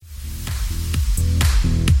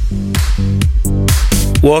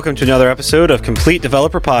Welcome to another episode of Complete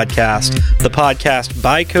Developer Podcast, the podcast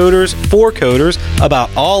by coders for coders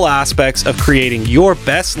about all aspects of creating your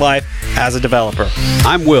best life as a developer.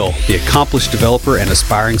 I'm Will, the accomplished developer and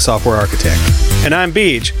aspiring software architect. And I'm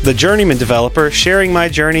Beej, the journeyman developer, sharing my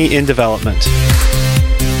journey in development.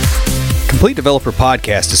 Complete Developer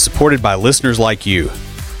Podcast is supported by listeners like you.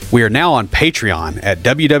 We are now on Patreon at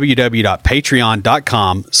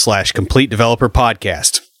www.patreon.com/Complete Developer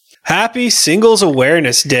Podcast. Happy Singles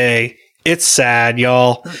Awareness Day. It's sad,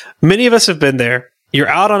 y'all. Many of us have been there. You're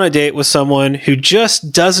out on a date with someone who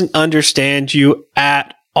just doesn't understand you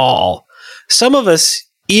at all. Some of us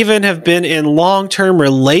even have been in long-term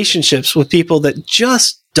relationships with people that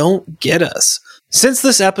just don't get us. Since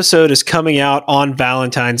this episode is coming out on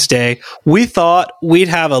Valentine's Day, we thought we'd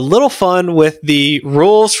have a little fun with the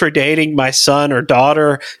rules for dating my son or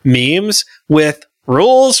daughter memes with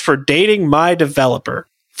rules for dating my developer.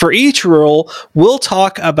 For each rule, we'll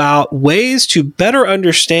talk about ways to better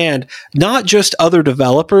understand not just other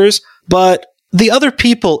developers, but the other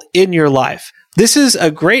people in your life. This is a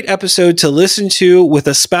great episode to listen to with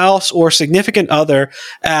a spouse or significant other,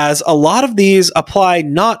 as a lot of these apply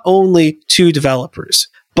not only to developers.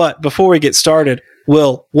 But before we get started,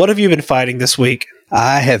 Will, what have you been fighting this week?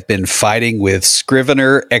 I have been fighting with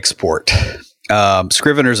Scrivener Export.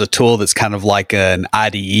 Scrivener is a tool that's kind of like an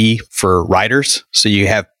IDE for writers. So you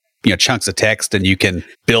have chunks of text and you can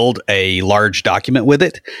build a large document with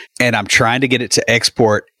it. And I'm trying to get it to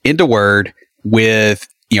export into Word with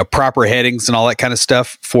proper headings and all that kind of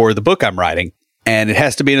stuff for the book I'm writing. And it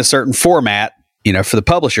has to be in a certain format, for the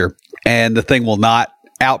publisher. And the thing will not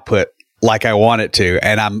output like I want it to.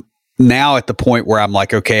 And I'm now at the point where I'm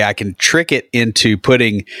like, okay, I can trick it into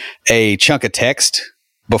putting a chunk of text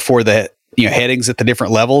before the headings at the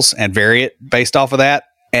different levels and vary it based off of that.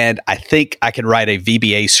 And I think I can write a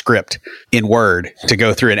VBA script in Word to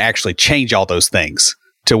go through and actually change all those things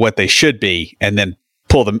to what they should be, and then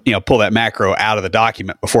pull that macro out of the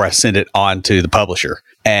document before I send it on to the publisher.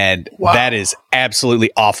 And That is absolutely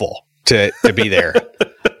awful to be there.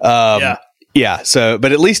 Yeah. So,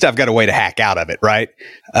 but at least I've got a way to hack out of it, right?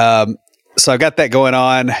 So I've got that going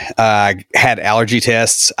on. I had allergy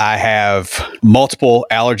tests. I have multiple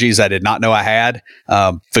allergies I did not know I had.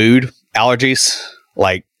 Food allergies,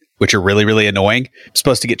 which are really, really annoying. I'm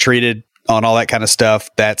supposed to get treated on all that kind of stuff.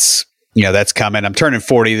 That's coming. I'm turning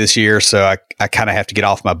 40 this year, so I kind of have to get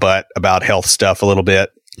off my butt about health stuff a little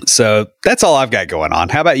bit. So that's all I've got going on.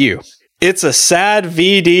 How about you? It's a sad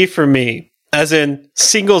VD for me, as in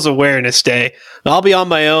Singles Awareness Day. I'll be on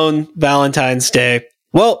my own Valentine's Day.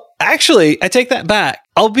 Well, actually, I take that back.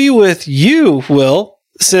 I'll be with you, Will,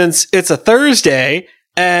 since it's a Thursday,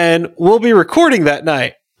 and we'll be recording that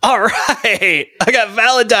night. All right. I got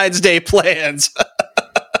Valentine's Day plans.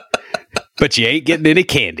 But you ain't getting any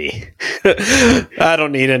candy. I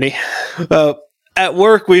don't need any. At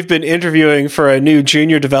work, we've been interviewing for a new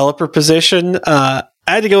junior developer position. I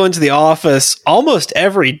had to go into the office almost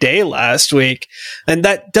every day last week. And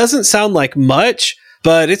that doesn't sound like much,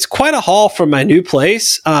 but it's quite a haul from my new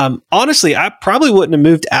place. Honestly, I probably wouldn't have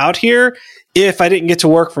moved out here if I didn't get to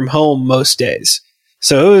work from home most days.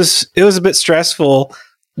 So it was a bit stressful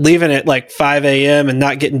leaving at 5 a.m. and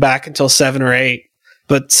not getting back until 7 or 8.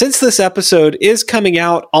 But since this episode is coming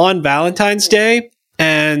out on Valentine's Day,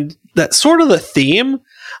 and that's sort of the theme,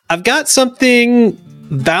 I've got something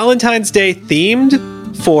Valentine's Day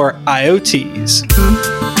themed for IoTs.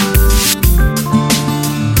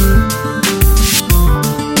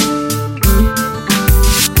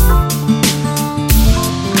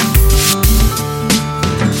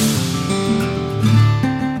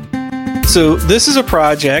 So this is a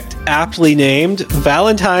project aptly named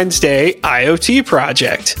Valentine's Day IoT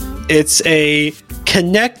Project. It's a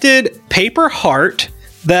connected paper heart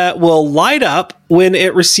that will light up when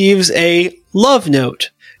it receives a love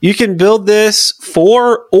note. You can build this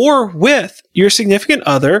for or with your significant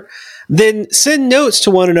other, then send notes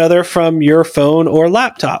to one another from your phone or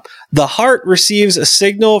laptop. The heart receives a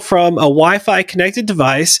signal from a Wi-Fi connected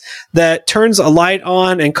device that turns a light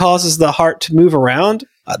on and causes the heart to move around.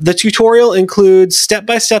 The tutorial includes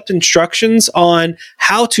step-by-step instructions on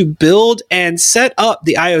how to build and set up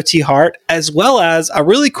the IoT heart, as well as a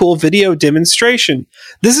really cool video demonstration.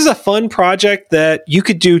 This is a fun project that you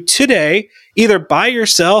could do today, either by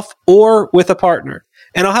yourself or with a partner.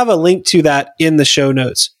 And I'll have a link to that in the show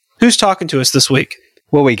notes. Who's talking to us this week?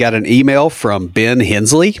 Well, we got an email from Ben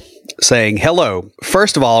Hensley saying, "Hello.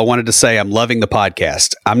 First of all, I wanted to say I'm loving the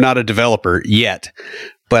podcast. I'm not a developer yet,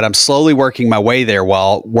 but I'm slowly working my way there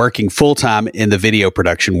while working full-time in the video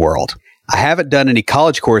production world. I haven't done any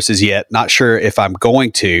college courses yet, not sure if I'm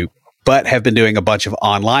going to, but have been doing a bunch of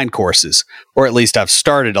online courses, or at least I've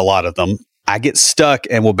started a lot of them. I get stuck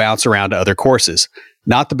and will bounce around to other courses.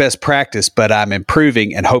 Not the best practice, but I'm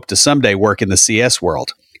improving and hope to someday work in the CS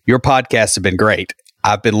world. Your podcasts have been great.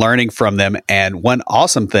 I've been learning from them, and one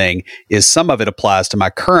awesome thing is some of it applies to my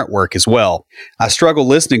current work as well. I struggle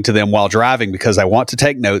listening to them while driving because I want to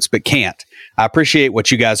take notes but can't. I appreciate what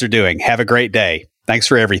you guys are doing. Have a great day. Thanks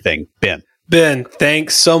for everything, Ben. Ben,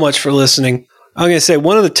 thanks so much for listening. I'm going to say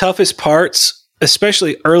one of the toughest parts,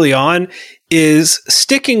 especially early on, is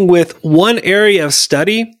sticking with one area of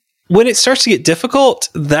study. When it starts to get difficult,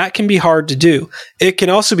 that can be hard to do. It can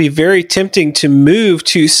also be very tempting to move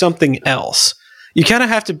to something else. You kind of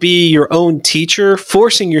have to be your own teacher,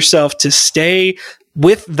 forcing yourself to stay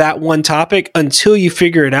with that one topic until you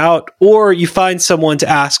figure it out, or you find someone to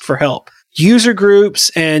ask for help. User groups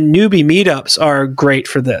and newbie meetups are great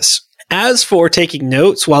for this. As for taking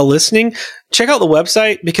notes while listening, check out the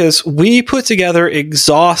website because we put together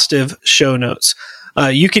exhaustive show notes.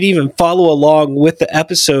 You can even follow along with the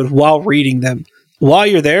episode while reading them. While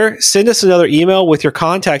you're there, send us another email with your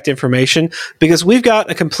contact information because we've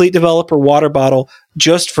got a Complete Developer water bottle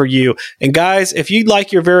just for you. And guys, if you'd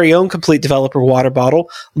like your very own Complete Developer water bottle,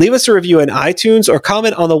 leave us a review in iTunes or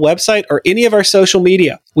comment on the website or any of our social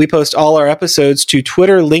media. We post all our episodes to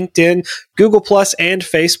Twitter, LinkedIn, Google+, and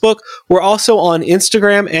Facebook. We're also on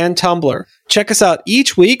Instagram and Tumblr. Check us out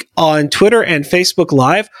each week on Twitter and Facebook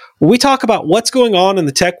Live, where we talk about what's going on in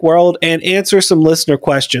the tech world and answer some listener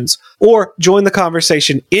questions. Or join the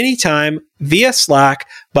conversation anytime via Slack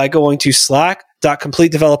by going to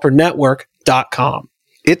slack.completedevelopernetwork.com.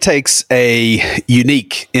 It takes a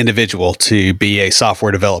unique individual to be a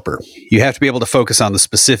software developer. You have to be able to focus on the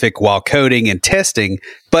specific while coding and testing,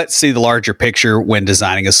 but see the larger picture when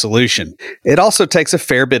designing a solution. It also takes a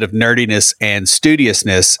fair bit of nerdiness and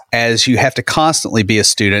studiousness as you have to constantly be a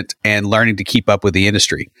student and learning to keep up with the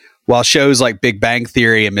industry. While shows like Big Bang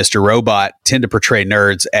Theory and Mr. Robot tend to portray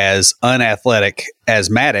nerds as unathletic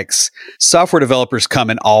asthmatics, software developers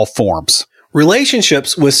come in all forms.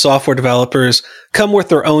 Relationships with software developers come with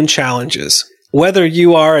their own challenges. Whether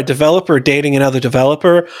you are a developer dating another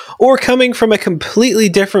developer or coming from a completely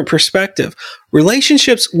different perspective,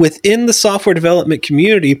 relationships within the software development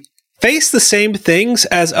community face the same things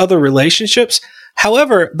as other relationships.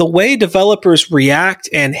 However, the way developers react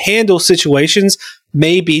and handle situations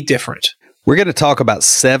may be different. We're going to talk about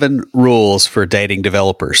 7 rules for dating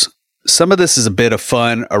developers. Some of this is a bit of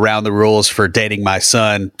fun around the rules for dating my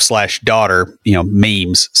son/daughter,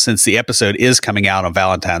 memes, since the episode is coming out on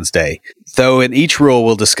Valentine's Day. Though in each rule,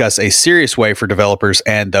 we'll discuss a serious way for developers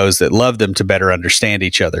and those that love them to better understand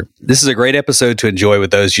each other. This is a great episode to enjoy with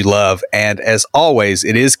those you love. And as always,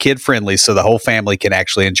 it is kid-friendly, so the whole family can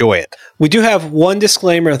actually enjoy it. We do have one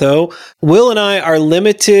disclaimer, though. Will and I are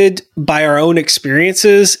limited by our own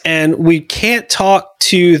experiences, and we can't talk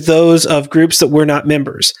to those of groups that we're not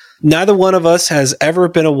members. Neither one of us has ever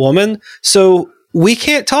been a woman, so we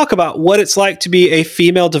can't talk about what it's like to be a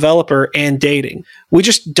female developer and dating. We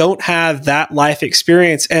just don't have that life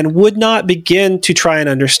experience and would not begin to try and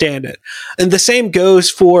understand it. And the same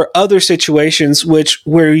goes for other situations which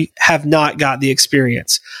we have not got the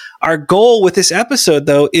experience. Our goal with this episode,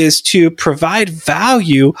 though, is to provide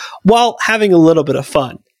value while having a little bit of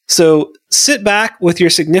fun. So sit back with your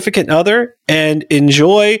significant other and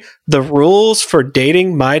enjoy the rules for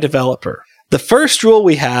dating my developer. The first rule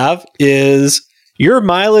we have is your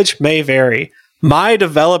mileage may vary. My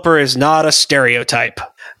developer is not a stereotype.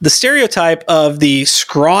 The stereotype of the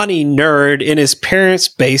scrawny nerd in his parents'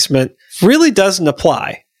 basement really doesn't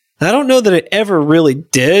apply. I don't know that it ever really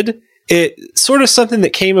did. It's sort of something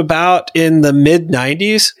that came about in the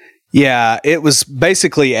mid-90s. Yeah, it was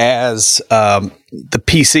basically as the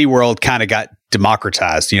PC world kind of got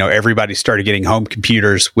democratized. Everybody started getting home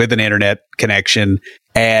computers with an internet connection.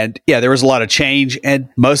 And yeah, there was a lot of change. And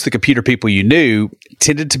most of the computer people you knew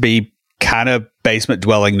tended to be kind of basement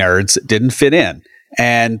dwelling nerds that didn't fit in.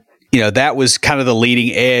 And, that was kind of the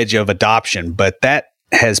leading edge of adoption. But that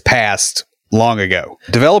has passed long ago.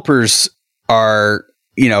 Developers are,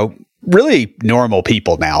 really normal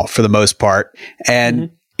people now for the most part.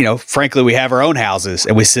 And frankly, we have our own houses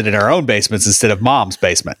and we sit in our own basements instead of mom's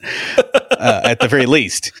basement, at the very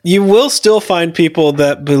least. You will still find people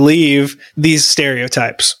that believe these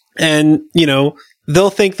stereotypes. And, they'll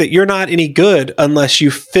think that you're not any good unless you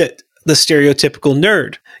fit the stereotypical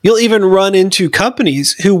nerd. You'll even run into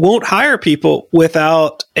companies who won't hire people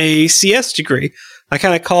without a CS degree. I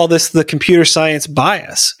kind of call this the computer science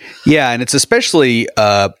bias. Yeah, and it's especially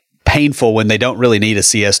painful when they don't really need a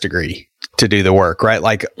CS degree to do the work, right?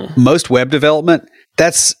 Like most web development,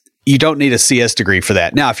 that's you don't need a CS degree for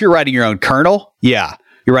that. Now, if you're writing your own kernel, yeah,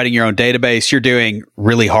 you're writing your own database, you're doing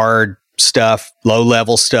really hard stuff, low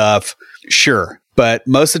level stuff, sure. But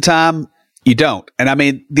most of the time, you don't. And I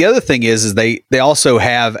mean, the other thing is they also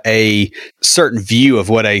have a certain view of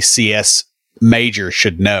what a CS major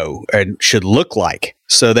should know and should look like.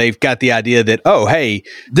 So they've got the idea that, oh, hey,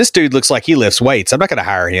 this dude looks like he lifts weights. I'm not going to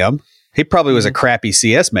hire him. He probably was a crappy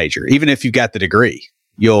CS major. Even if you got the degree,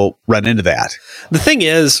 you'll run into that. The thing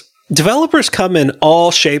is, developers come in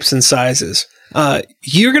all shapes and sizes.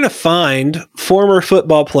 You're going to find former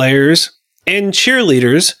football players and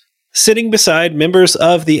cheerleaders sitting beside members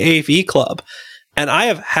of the AV club. And I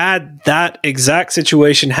have had that exact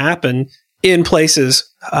situation happen in places,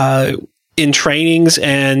 in trainings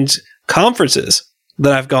and conferences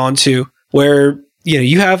that I've gone to where,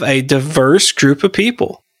 you have a diverse group of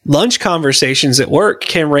people. Lunch conversations at work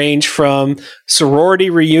can range from sorority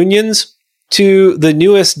reunions to the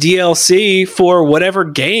newest DLC for whatever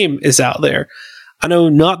game is out there. I know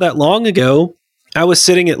not that long ago, I was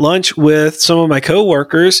sitting at lunch with some of my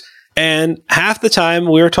coworkers, and half the time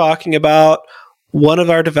we were talking about one of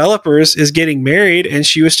our developers is getting married, and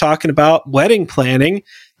she was talking about wedding planning.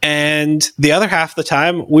 And the other half of the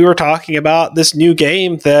time, we were talking about this new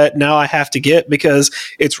game that now I have to get because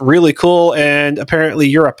it's really cool. And apparently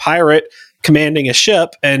you're a pirate commanding a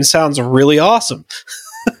ship and sounds really awesome.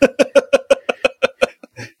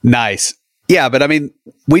 Nice. Yeah, but I mean,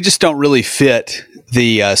 we just don't really fit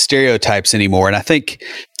the stereotypes anymore. And I think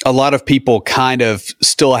a lot of people kind of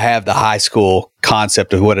still have the high school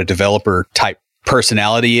concept of what a developer type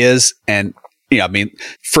personality is. And, I mean,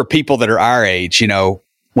 for people that are our age, you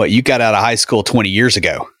got out of high school 20 years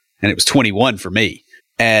ago, and it was 21 for me.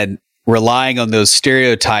 And relying on those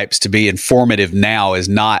stereotypes to be informative now is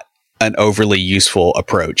not an overly useful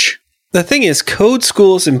approach. The thing is, code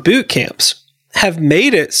schools and boot camps have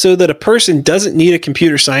made it so that a person doesn't need a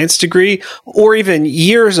computer science degree or even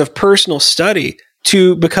years of personal study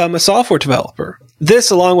to become a software developer. This,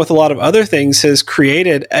 along with a lot of other things, has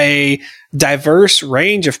created a diverse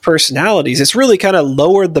range of personalities. It's really kind of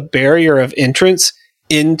lowered the barrier of entrance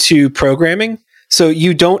into programming. So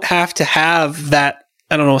you don't have to have that,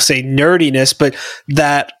 I don't know, say nerdiness, but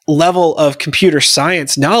that level of computer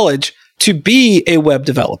science knowledge to be a web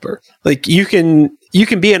developer. Like you can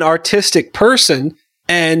be an artistic person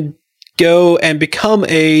and go and become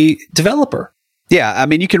a developer. Yeah. I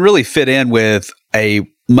mean, you can really fit in with a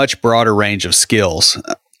much broader range of skills.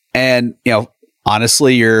 And,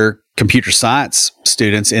 honestly, your computer science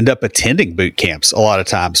students end up attending boot camps a lot of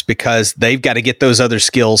times because they've got to get those other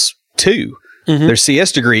skills too. Mm-hmm. Their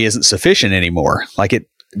CS degree isn't sufficient anymore.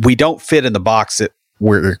 We don't fit in the box that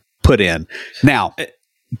we're put in. Now,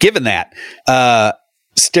 given that,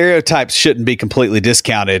 stereotypes shouldn't be completely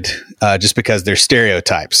discounted just because they're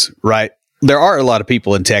stereotypes, right? There are a lot of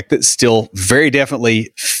people in tech that still very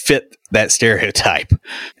definitely fit that stereotype.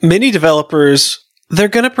 Many developers, they're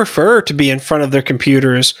going to prefer to be in front of their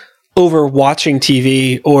computers over watching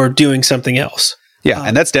TV or doing something else. Yeah,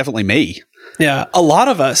 and that's definitely me. Yeah, a lot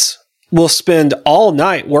of us will spend all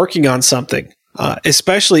night working on something,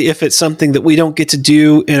 especially if it's something that we don't get to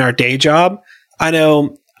do in our day job. I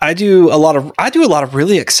know I do a lot of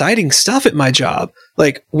really exciting stuff at my job.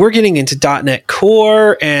 Like we're getting into .NET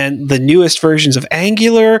Core and the newest versions of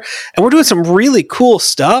Angular, and we're doing some really cool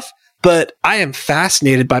stuff, but I am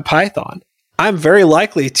fascinated by Python. I'm very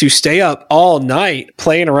likely to stay up all night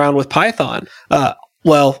playing around with Python.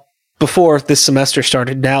 Before this semester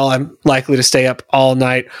started, now I'm likely to stay up all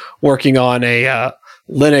night working on a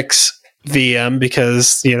Linux VM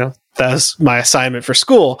because, that's my assignment for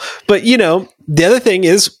school. But, the other thing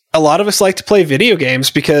is a lot of us like to play video games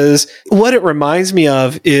because what it reminds me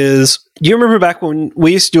of is, you remember back when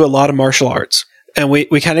we used to do a lot of martial arts and we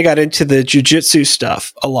kind of got into the jiu-jitsu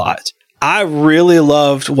stuff a lot. I really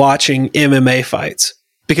loved watching MMA fights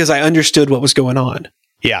because I understood what was going on.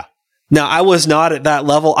 Yeah. Now, I was not at that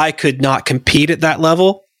level. I could not compete at that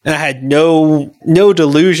level. And I had no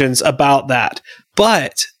delusions about that.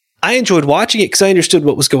 But I enjoyed watching it because I understood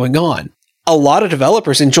what was going on. A lot of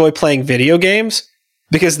developers enjoy playing video games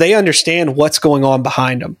because they understand what's going on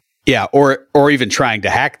behind them. Yeah, or even trying to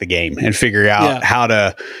hack the game and figure out how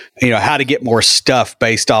to get more stuff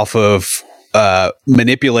based off of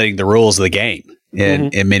manipulating the rules of the game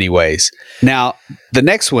in many ways. Now, the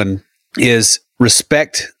next one is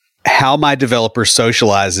respect how my developer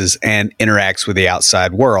socializes and interacts with the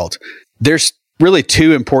outside world. There's really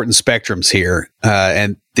two important spectrums here,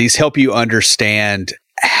 and these help you understand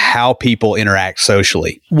how people interact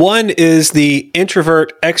socially. One is the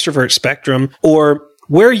introvert-extrovert spectrum, or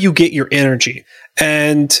where you get your energy.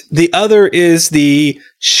 And the other is the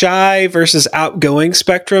shy versus outgoing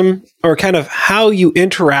spectrum, or kind of how you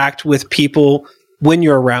interact with people when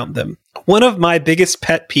you're around them. One of my biggest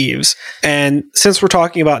pet peeves, and since we're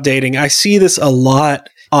talking about dating, I see this a lot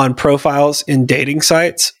on profiles in dating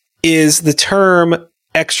sites, is the term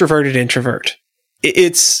extroverted introvert.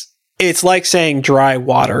 It's like saying dry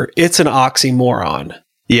water. It's an oxymoron.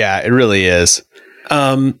 Yeah, it really is.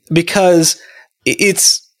 Because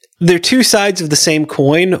they're two sides of the same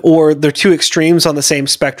coin, or they're two extremes on the same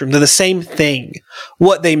spectrum. They're the same thing.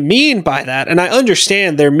 What they mean by that, and I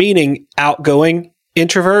understand they're meaning outgoing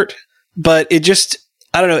introvert, but it just,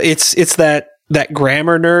 I don't know, it's that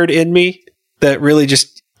grammar nerd in me that really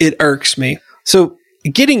just, it irks me. So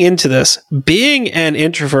getting into this, being an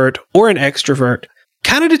introvert or an extrovert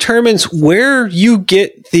kind of determines where you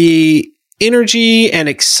get the energy and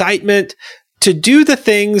excitement to do the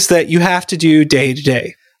things that you have to do day to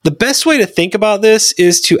day. The best way to think about this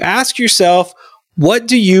is to ask yourself, what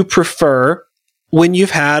do you prefer when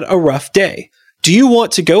you've had a rough day? Do you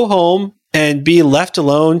want to go home and be left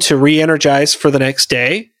alone to re-energize for the next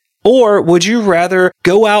day? Or would you rather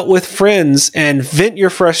go out with friends and vent your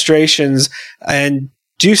frustrations and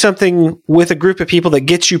do something with a group of people that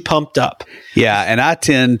gets you pumped up? Yeah, and I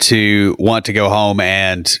tend to want to go home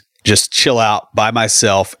and just chill out by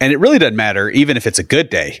myself. And it really doesn't matter, even if it's a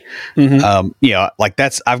good day.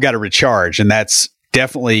 Mm-hmm. I've got to recharge, and that's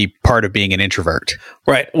definitely part of being an introvert.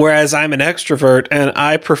 Right. Whereas I'm an extrovert and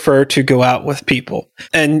I prefer to go out with people.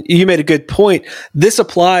 And you made a good point. This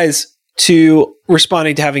applies to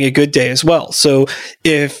responding to having a good day as well. So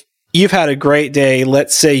if you've had a great day,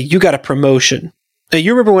 let's say you got a promotion. Now,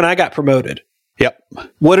 you remember when I got promoted? Yep.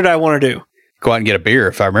 What did I want to do? Go out and get a beer,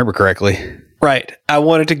 if I remember correctly. Right. I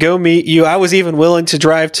wanted to go meet you. I was even willing to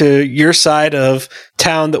drive to your side of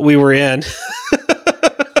town that we were in,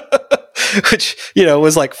 which,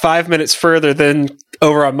 was like 5 minutes further than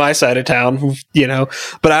over on my side of town,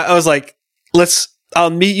 But I was like,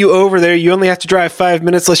 I'll meet you over there. You only have to drive 5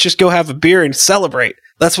 minutes. Let's just go have a beer and celebrate.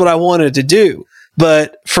 That's what I wanted to do.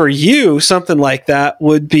 But for you, something like that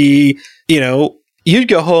would be, you'd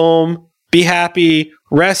go home, be happy,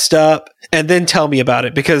 rest up, and then tell me about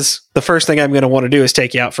it, because the first thing I'm going to want to do is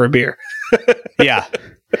take you out for a beer. Yeah.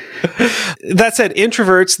 That said,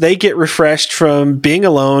 introverts, they get refreshed from being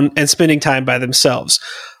alone and spending time by themselves,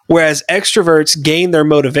 whereas extroverts gain their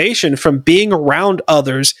motivation from being around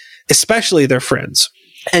others, especially their friends.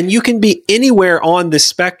 And you can be anywhere on this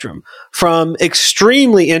spectrum, from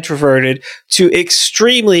extremely introverted to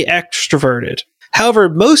extremely extroverted. However,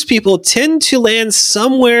 most people tend to land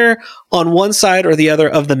somewhere on one side or the other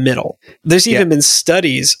of the middle. There's even been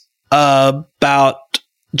studies about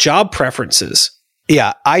job preferences.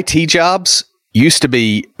 Yeah, IT jobs used to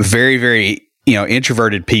be very, very,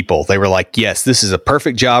 introverted people. They were like, yes, this is a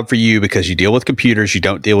perfect job for you because you deal with computers, you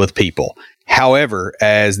don't deal with people. However,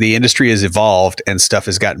 as the industry has evolved and stuff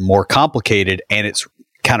has gotten more complicated and it's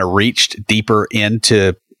kind of reached deeper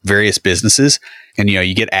into various businesses, and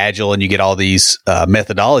you get agile and you get all these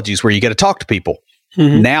methodologies where you got to talk to people.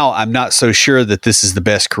 Mm-hmm. Now, I'm not so sure that this is the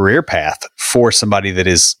best career path for somebody that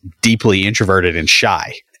is deeply introverted and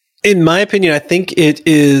shy. In my opinion, I think it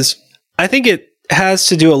has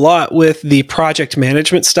to do a lot with the project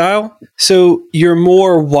management style. So your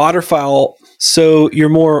more waterfall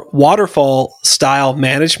style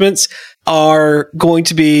managements are going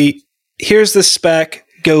to be, here's the spec,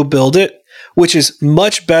 go build it, which is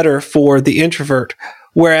much better for the introvert.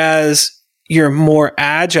 Whereas your more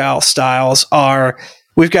agile styles are,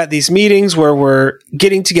 we've got these meetings where we're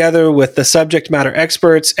getting together with the subject matter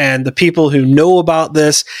experts and the people who know about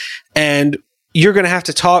this, and you're going to have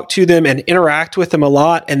to talk to them and interact with them a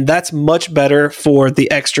lot. And that's much better for the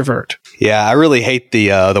extrovert. Yeah, I really hate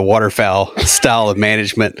the waterfowl style of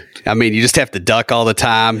management. I mean, you just have to duck all the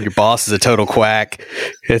time. Your boss is a total quack.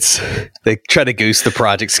 They try to goose the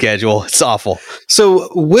project schedule. It's awful. So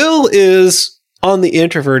Will is on the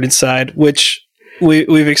introverted side, which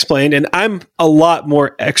we've explained, and I'm a lot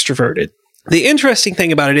more extroverted. The interesting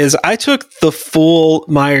thing about it is I took the full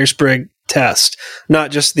Myers-Briggs test,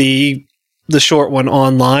 not just the short one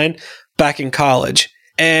online, back in college.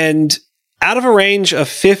 And out of a range of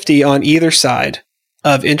 50 on either side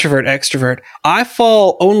of introvert, extrovert, I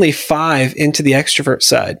fall only 5 into the extrovert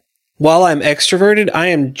side. While I'm extroverted, I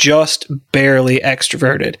am just barely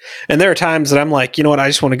extroverted. And there are times that I'm like, you know what, I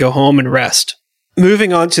just want to go home and rest.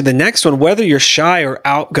 moving on to the next one, whether you're shy or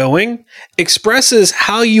outgoing, expresses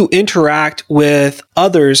how you interact with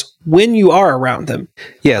others when you are around them.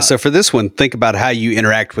 Yeah. So for this one, think about how you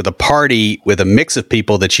interact with a party with a mix of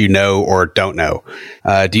people that you know or don't know.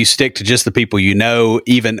 Do you stick to just the people you know,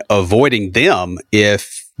 even avoiding them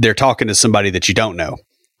if they're talking to somebody that you don't know?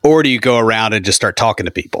 Or do you go around and just start talking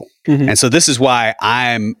to people? Mm-hmm. And so this is why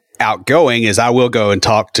I'm outgoing, is I will go and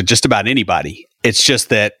talk to just about anybody. It's just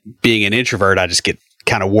that being an introvert, I just get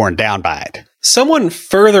kind of worn down by it. Someone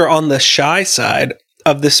further on the shy side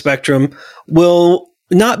of the spectrum will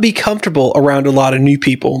not be comfortable around a lot of new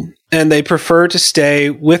people, and they prefer to stay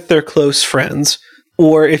with their close friends.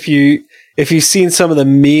 Or if you've seen some of the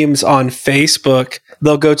memes on Facebook,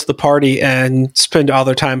 they'll go to the party and spend all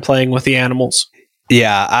their time playing with the animals.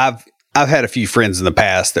 Yeah, I've had a few friends in the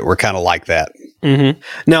past that were kind of like that. Mm-hmm.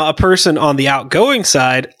 Now, a person on the outgoing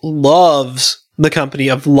side loves the company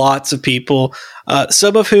of lots of people,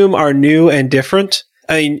 some of whom are new and different.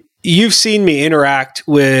 I mean, you've seen me interact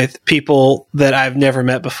with people that I've never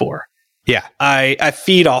met before. Yeah. I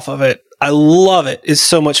feed off of it. I love it. It's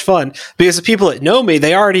so much fun because the people that know me,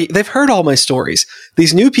 they've heard all my stories.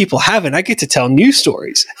 These new people haven't. I get to tell new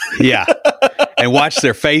stories. Yeah. And watch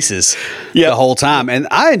their faces the whole time. And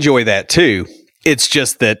I enjoy that too. It's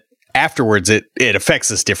just that afterwards it affects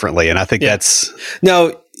us differently. And I think that's...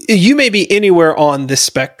 Now, you may be anywhere on this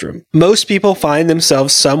spectrum. Most people find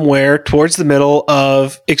themselves somewhere towards the middle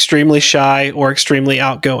of extremely shy or extremely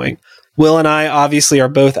outgoing. Will and I obviously are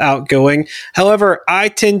both outgoing. However, I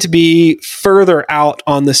tend to be further out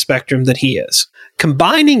on the spectrum than he is.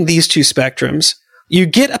 Combining these two spectrums, you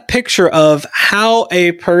get a picture of how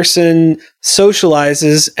a person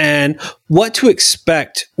socializes and what to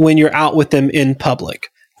expect when you're out with them in public.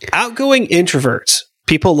 Outgoing introverts,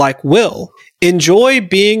 people like Will, enjoy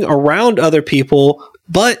being around other people,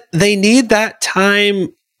 but they need that time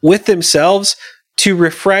with themselves to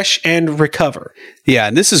refresh and recover. Yeah,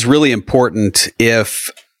 and this is really important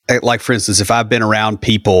if, like, for instance, if I've been around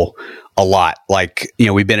people a lot, like,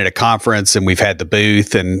 we've been at a conference and we've had the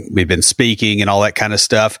booth and we've been speaking and all that kind of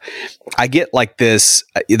stuff, I get like this,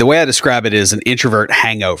 the way I describe it is an introvert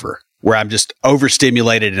hangover, where I'm just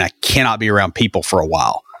overstimulated and I cannot be around people for a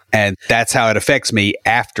while. And that's how it affects me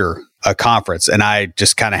after a conference. And I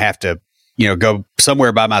just kind of have to, go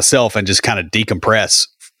somewhere by myself and just kind of decompress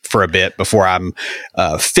for a bit before I'm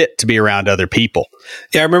fit to be around other people.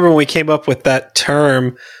 Yeah, I remember when we came up with that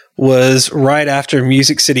term was right after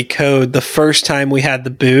Music City Code, the first time we had the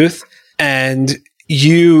booth, and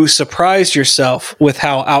you surprised yourself with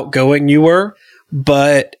how outgoing you were.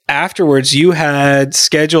 But afterwards, you had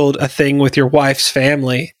scheduled a thing with your wife's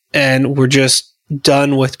family and were just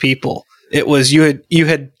done with people. It was you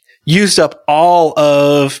had used up all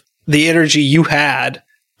of the energy you had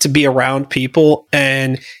to be around people,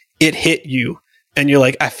 and it hit you and you're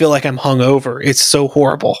like, I feel like I'm hungover. It's so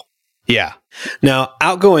horrible. Yeah. Now,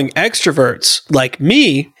 outgoing extroverts like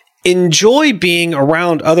me enjoy being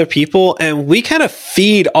around other people, and we kind of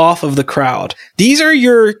feed off of the crowd. These are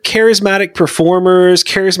your charismatic performers,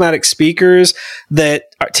 charismatic speakers that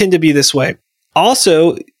tend to be this way.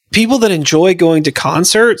 Also, people that enjoy going to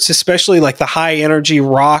concerts, especially like the high energy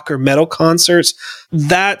rock or metal concerts,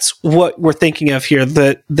 that's what we're thinking of here,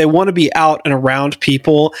 that they want to be out and around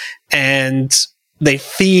people and they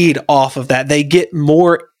feed off of that. They get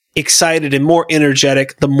more excited and more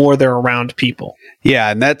energetic the more they're around people.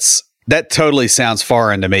 Yeah. And that totally sounds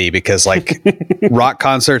foreign to me because like rock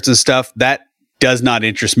concerts and stuff, that does not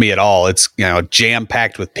interest me at all. It's, jam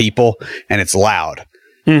packed with people and it's loud.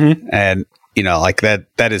 Mm-hmm. And like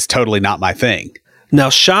that is totally not my thing. Now,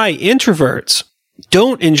 shy introverts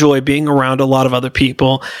don't enjoy being around a lot of other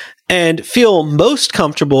people and feel most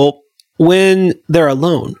comfortable when they're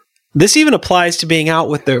alone. This even applies to being out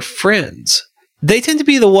with their friends. They tend to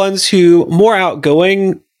be the ones who more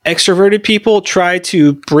outgoing, extroverted people try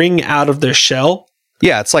to bring out of their shell.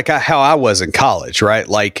 Yeah, it's like how I was in college, right?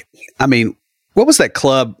 Like, I mean, what was that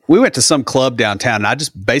club? We went to some club downtown and I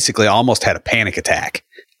just basically almost had a panic attack.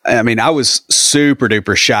 I mean, I was super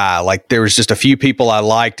duper shy. Like there was just a few people I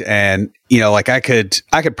liked and, like I could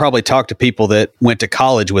probably talk to people that went to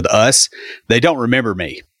college with us. They don't remember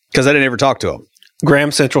me because I didn't ever talk to them.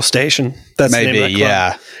 Graham Central Station. That's maybe, the name of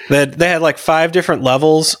that club. Yeah. They had like 5 different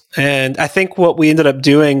levels. And I think what we ended up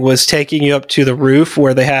doing was taking you up to the roof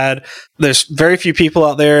where there's very few people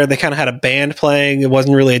out there. They kind of had a band playing. It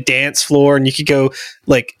wasn't really a dance floor. And you could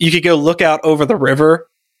go look out over the river.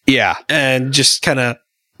 Yeah. And just kind of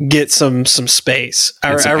get some space.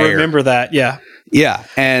 I air. Remember that. Yeah. Yeah.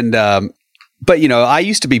 And, but I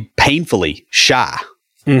used to be painfully shy.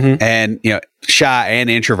 and, shy and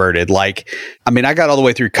introverted. Like, I mean, I got all the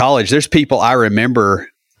way through college. There's people I remember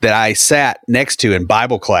that I sat next to in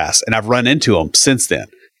Bible class, and I've run into them since then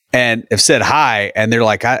and have said hi. And they're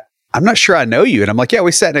like, I'm not sure I know you. And I'm like, yeah,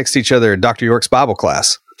 we sat next to each other in Dr. York's Bible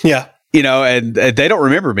class. Yeah. And they don't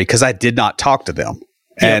remember me because I did not talk to them.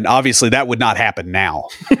 And obviously that would not happen now.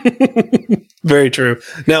 Very true.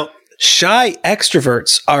 Now, shy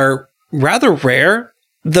extroverts are rather rare,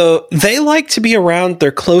 though they like to be around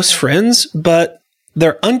their close friends, but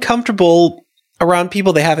they're uncomfortable around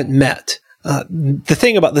people they haven't met. The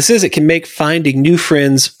thing about this is it can make finding new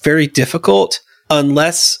friends very difficult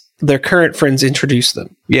unless their current friends introduce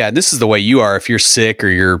them. Yeah, this is the way you are if you're sick or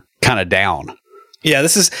you're kind of down. Yeah,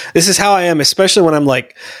 this is how I am, especially when I'm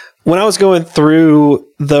like, when I was going through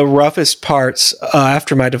the roughest parts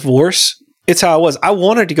after my divorce, it's how I was. I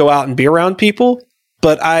wanted to go out and be around people,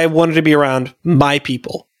 but I wanted to be around my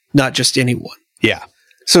people, not just anyone. Yeah.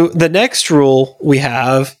 So the next rule we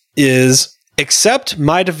have is accept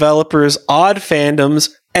my developers' odd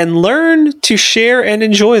fandoms and learn to share and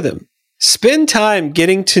enjoy them. Spend time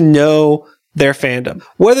getting to know their fandom,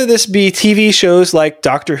 whether this be TV shows like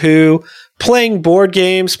Doctor Who, playing board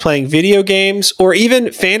games, playing video games, or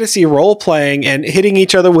even fantasy role-playing and hitting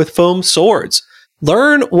each other with foam swords.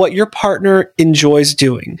 Learn what your partner enjoys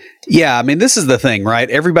doing. Yeah, I mean, this is the thing, right?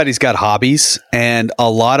 Everybody's got hobbies, and a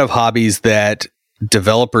lot of hobbies that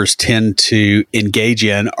developers tend to engage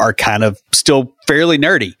in are kind of still fairly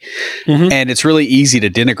nerdy. And it's really easy to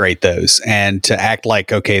denigrate those and to act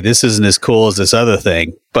like, okay, this isn't as cool as this other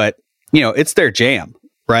thing. But, it's their jam,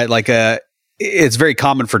 right? Like, it's very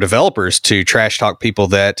common for developers to trash talk people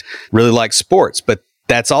that really like sports, but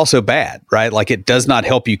that's also bad, right? Like, it does not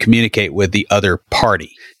help you communicate with the other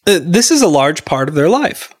party. This is a large part of their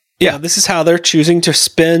life. Yeah. This is how they're choosing to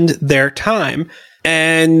spend their time.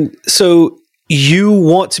 And so you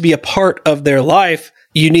want to be a part of their life.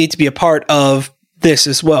 You need to be a part of this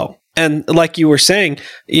as well. And like you were saying,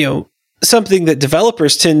 something that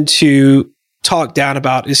developers tend to talk down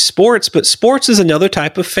about is sports, but sports is another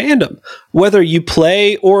type of fandom, whether you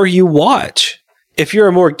play or you watch. If you're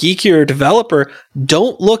a more geekier developer,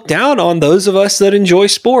 don't look down on those of us that enjoy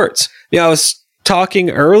sports. I was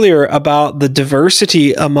talking earlier about the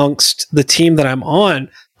diversity amongst the team that I'm on.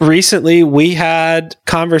 Recently, we had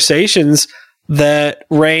conversations that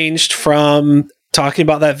ranged from talking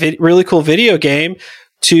about that really cool video game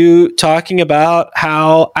to talking about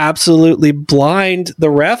how absolutely blind the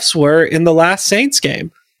refs were in the last Saints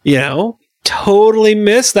game. Totally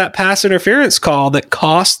missed that pass interference call that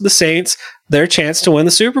cost the Saints their chance to win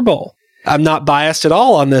the Super Bowl. I'm not biased at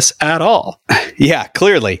all on this at all. Yeah,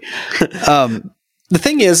 clearly. The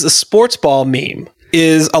thing is, the sports ball meme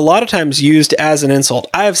is a lot of times used as an insult.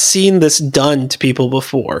 I have seen this done to people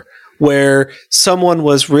before, where someone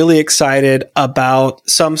was really excited about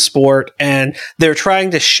some sport and they're trying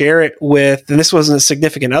to share it with, and this wasn't a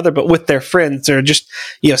significant other, but with their friends. They're just,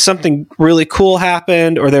 something really cool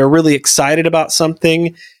happened, or they're really excited about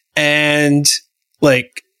something, and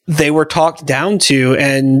like they were talked down to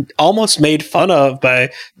and almost made fun of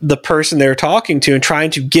by the person they were talking to and trying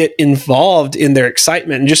to get involved in their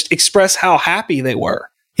excitement and just express how happy they were.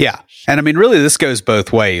 Yeah. And I mean, really, this goes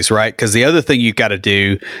both ways, right? Because the other thing you've got to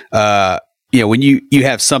do, when you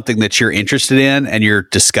have something that you're interested in and you're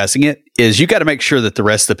discussing it, is you got to make sure that the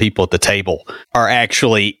rest of the people at the table are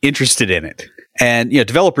actually interested in it. And,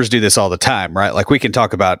 developers do this all the time, right? Like, we can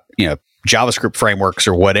talk about, JavaScript frameworks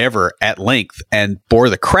or whatever at length and bore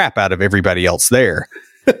the crap out of everybody else there.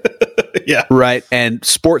 Yeah. Right. And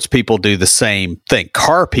sports people do the same thing.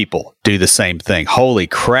 Car people do the same thing. Holy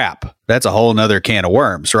crap. That's a whole nother can of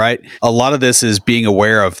worms, right? A lot of this is being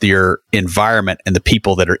aware of your environment and the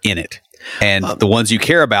people that are in it. And the ones you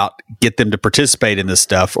care about, get them to participate in this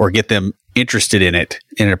stuff or get them interested in it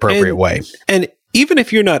in an appropriate way. And even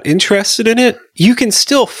if you're not interested in it, you can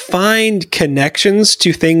still find connections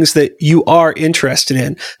to things that you are interested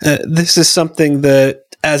in. This is something that,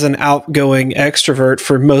 as an outgoing extrovert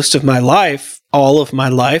for most of my life, all of my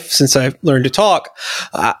life since I've learned to talk,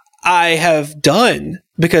 I have done,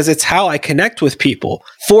 because it's how I connect with people.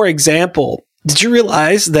 For example, did you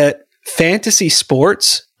realize that fantasy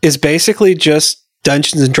sports is basically just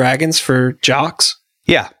Dungeons and Dragons for jocks?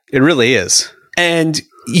 Yeah, it really is. And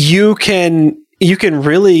you can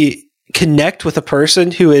really connect with a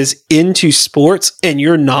person who is into sports and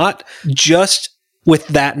you're not, just with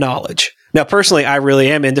that knowledge. Now, personally, I really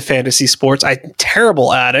am into fantasy sports. I'm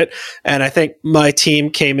terrible at it. And I think my team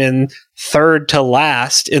came in third to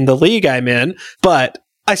last in the league I'm in, but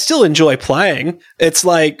I still enjoy playing. It's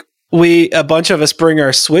like a bunch of us bring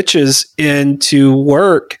our Switches into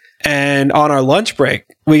work And on our lunch break,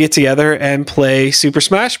 we get together and play Super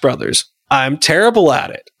Smash Brothers. I'm terrible at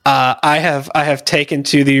it. I have taken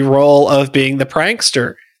to the role of being the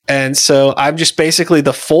prankster. And so I'm just basically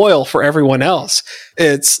the foil for everyone else.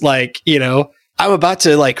 It's like, I'm about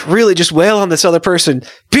to like really just wail on this other person.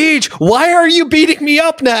 Beej, why are you beating me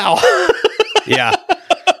up now? Yeah.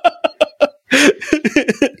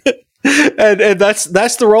 And that's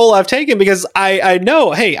the role I've taken because I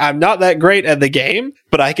know, hey, I'm not that great at the game,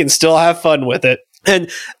 but I can still have fun with it. And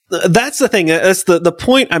that's the thing. That's the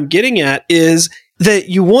point I'm getting at is that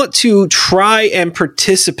you want to try and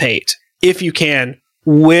participate if you can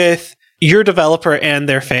with your developer and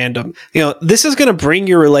their fandom. This is going to bring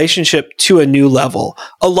your relationship to a new level.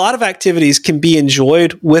 A lot of activities can be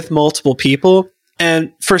enjoyed with multiple people.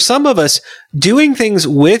 And for some of us, doing things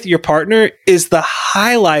with your partner is the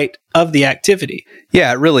highlight of the activity.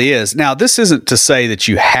 Yeah, it really is. Now, this isn't to say that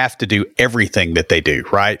you have to do everything that they do,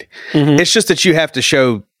 right? Mm-hmm. It's just that you have to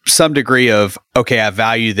show some degree of, okay, I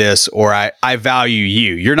value this, or I value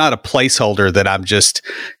you. You're not a placeholder that I'm just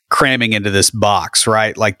cramming into this box,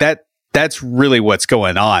 right? Like that's really what's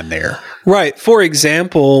going on there. Right. For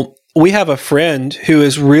example, we have a friend who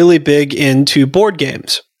is really big into board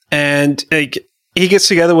games, and he gets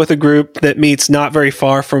together with a group that meets not very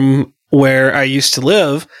far from where I used to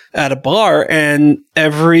live at a bar, and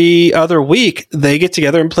every other week they get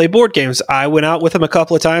together and play board games. I went out with him a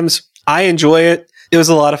couple of times. I enjoy it. It was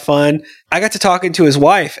a lot of fun. I got to talking to his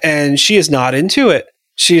wife, and she is not into it.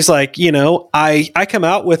 She's like, I come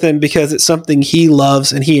out with him because it's something he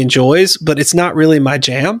loves and he enjoys, but it's not really my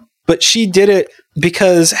jam. But she did it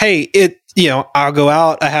because, hey, I'll go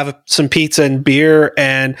out, I have some pizza and beer,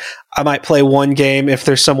 and I might play one game if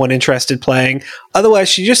there's someone interested playing. Otherwise,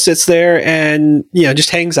 she just sits there and,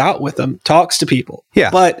 just hangs out with them, talks to people.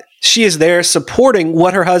 Yeah. But she is there supporting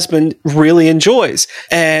what her husband really enjoys.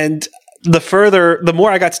 And the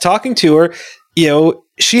more I got to talking to her,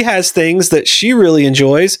 she has things that she really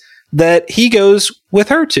enjoys that he goes with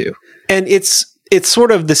her to. And it's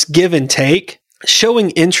sort of this give and take. Showing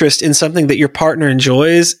interest in something that your partner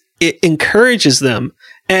enjoys, it encourages them,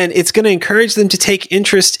 and it's going to encourage them to take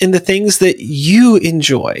interest in the things that you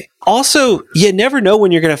enjoy. Also, you never know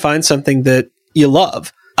when you're going to find something that you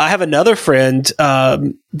love. I have another friend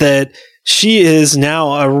that she is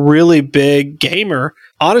now a really big gamer.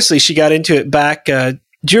 Honestly, she got into it back. Do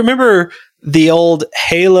you remember the old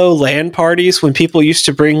Halo LAN parties when people used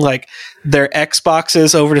to bring like their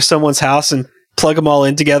Xboxes over to someone's house and plug them all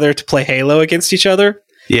in together to play Halo against each other?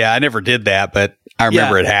 Yeah, I never did that, but I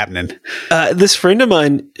remember it happening. This friend of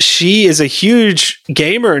mine, she is a huge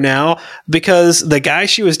gamer now because the guy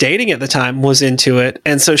she was dating at the time was into it.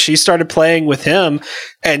 And so she started playing with him,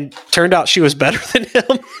 and turned out she was better than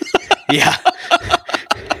him. Yeah.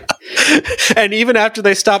 And even after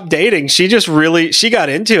they stopped dating, she got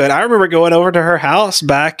into it. I remember going over to her house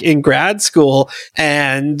back in grad school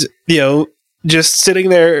and, just sitting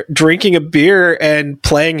there drinking a beer and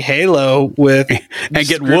playing Halo with and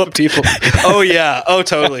getting whooped people. Oh yeah. Oh,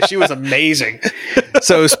 totally. She was amazing.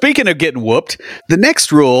 So speaking of getting whooped, the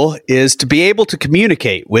next rule is to be able to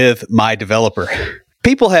communicate with my developer.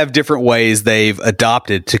 People have different ways they've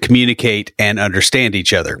adopted to communicate and understand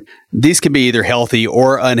each other. These can be either healthy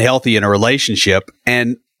or unhealthy in a relationship,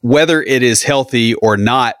 and whether it is healthy or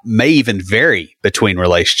not may even vary between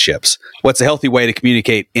relationships. What's a healthy way to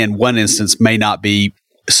communicate in one instance may not be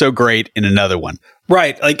so great in another one.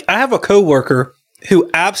 Right. Like I have a coworker who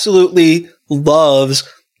absolutely loves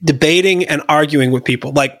debating and arguing with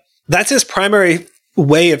people. Like that's his primary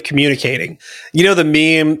way of communicating. The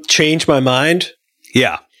meme, change my mind?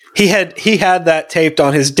 Yeah. He had that taped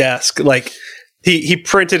on his desk. Like he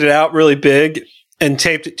printed it out really big and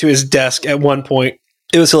taped it to his desk at one point.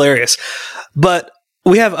 It was hilarious. But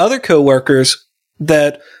we have other coworkers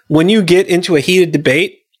that when you get into a heated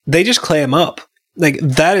debate, they just clam up. Like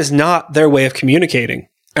that is not their way of communicating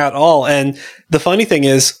at all. And the funny thing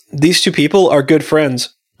is these two people are good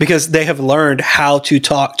friends because they have learned how to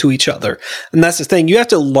talk to each other. And that's the thing. You have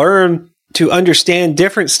to learn to understand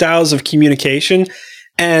different styles of communication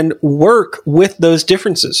and work with those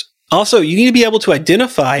differences. Also, you need to be able to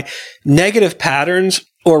identify negative patterns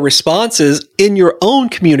or responses in your own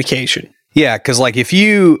communication. Yeah, because like if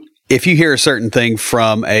you hear a certain thing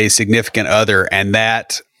from a significant other and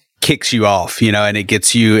that kicks you off, and it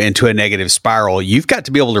gets you into a negative spiral, you've got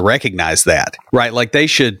to be able to recognize that, right? Like they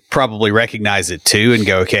should probably recognize it too and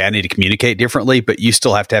go, okay, I need to communicate differently, but you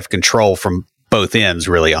still have to have control from both ends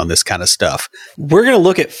really on this kind of stuff. We're going to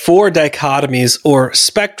look at 4 dichotomies or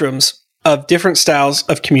spectrums of different styles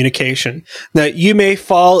of communication. Now, you may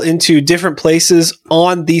fall into different places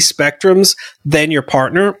on these spectrums than your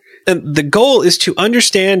partner. And the goal is to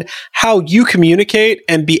understand how you communicate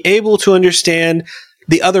and be able to understand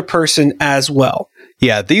the other person as well.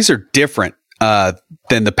 Yeah, these are different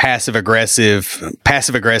than the passive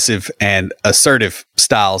aggressive and assertive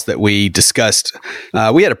styles that we discussed.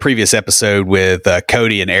 We had a previous episode with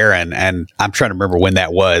Cody and Aaron, and I'm trying to remember when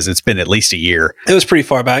that was. It's been at least a year. It was pretty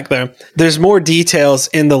far back there. There's more details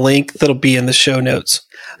in the link that'll be in the show notes.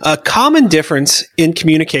 A common difference in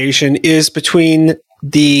communication is between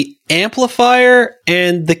the amplifier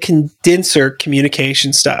and the condenser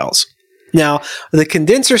communication styles. Now, the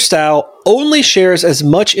condenser style only shares as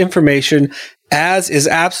much information as is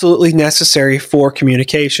absolutely necessary for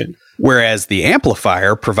communication. Whereas the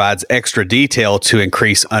amplifier provides extra detail to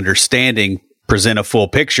increase understanding, present a full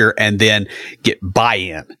picture, and then get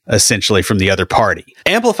buy-in, essentially, from the other party.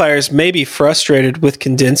 Amplifiers may be frustrated with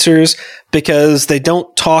condensers because they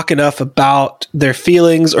don't talk enough about their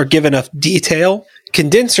feelings or give enough detail.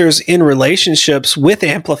 Condensers in relationships with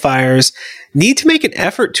amplifiers need to make an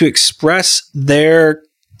effort to express their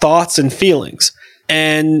thoughts and feelings.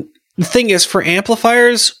 And the thing is, for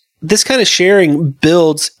amplifiers, this kind of sharing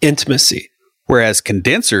builds intimacy. Whereas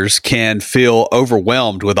condensers can feel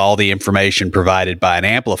overwhelmed with all the information provided by an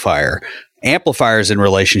amplifier. Amplifiers in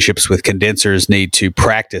relationships with condensers need to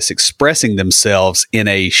practice expressing themselves in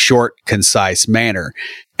a short, concise manner.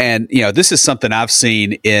 And, this is something I've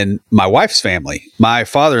seen in my wife's family. My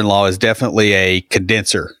father-in-law is definitely a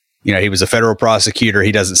condenser. He was a federal prosecutor.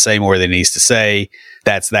 He doesn't say more than he needs to say.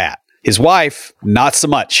 That's that. His wife, not so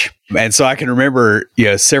much. And so I can remember,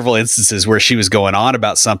 several instances where she was going on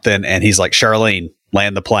about something and he's like, Charlene,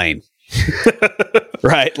 land the plane.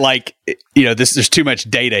 Right. Like, there's too much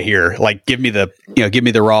data here. Like, give me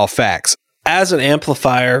the raw facts. As an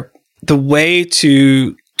amplifier, the way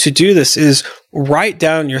to do this is write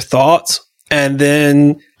down your thoughts and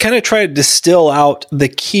then kind of try to distill out the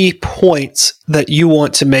key points that you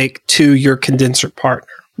want to make to your condenser partner.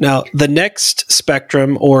 Now, the next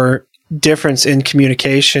spectrum or difference in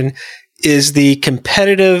communication is the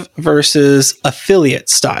competitive versus affiliate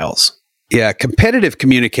styles. Yeah, competitive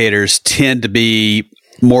communicators tend to be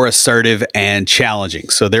more assertive and challenging.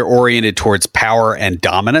 So they're oriented towards power and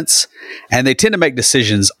dominance, and they tend to make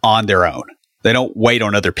decisions on their own. They don't wait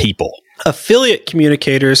on other people. Affiliate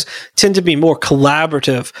communicators tend to be more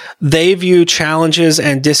collaborative. They view challenges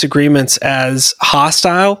and disagreements as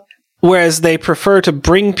hostile, whereas they prefer to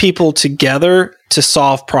bring people together to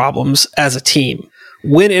solve problems as a team.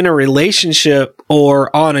 When in a relationship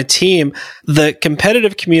or on a team, the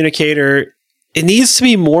competitive communicator, it needs to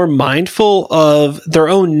be more mindful of their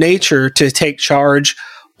own nature to take charge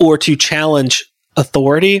or to challenge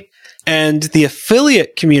authority. And the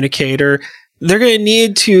affiliate communicator, they're going to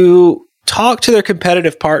need to talk to their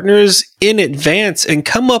competitive partners in advance and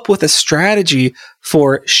come up with a strategy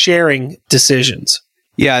for sharing decisions.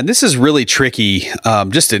 Yeah, and this is really tricky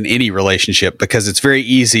just in any relationship because it's very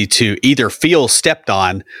easy to either feel stepped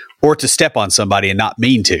on or to step on somebody and not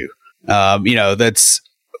mean to. I'm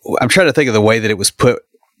trying to think of the way that it was put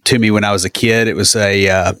to me when I was a kid. It was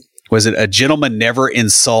a gentleman never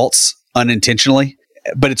insults unintentionally?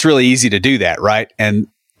 But it's really easy to do that, right? And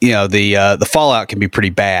the fallout can be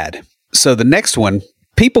pretty bad. So the next one,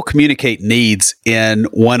 people communicate needs in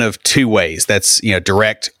one of two ways. That's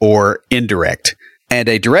direct or indirect. And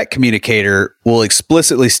a direct communicator will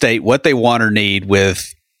explicitly state what they want or need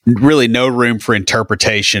with really no room for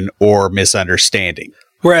interpretation or misunderstanding.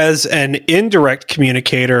 Whereas an indirect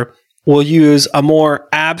communicator will use a more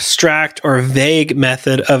abstract or vague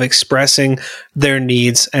method of expressing their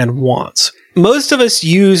needs and wants. Most of us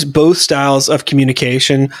use both styles of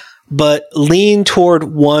communication, but lean toward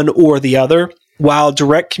one or the other. While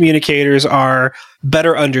direct communicators are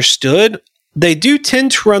better understood, they do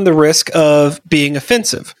tend to run the risk of being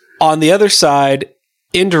offensive. On the other side,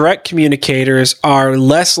 indirect communicators are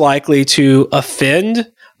less likely to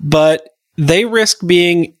offend, but they risk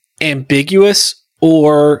being ambiguous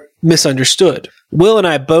or misunderstood. Will and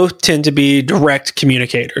I both tend to be direct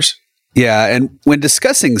communicators. Yeah, and when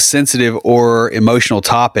discussing sensitive or emotional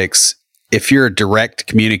topics, if you're a direct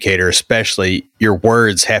communicator, especially, your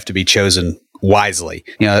words have to be chosen wisely.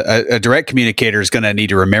 A direct communicator is going to need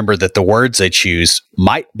to remember that the words they choose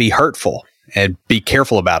might be hurtful and be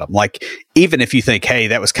careful about them. Like, even if you think, hey,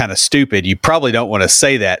 that was kind of stupid, you probably don't want to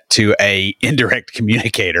say that to a indirect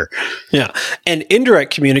communicator. Yeah. An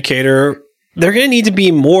indirect communicator, they're going to need to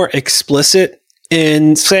be more explicit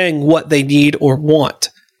in saying what they need or want,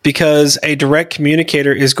 because a direct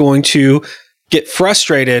communicator is going to get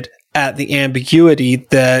frustrated at the ambiguity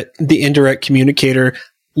that the indirect communicator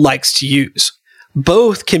likes to use.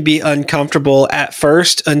 Both can be uncomfortable at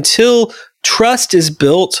first until trust is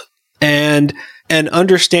built and an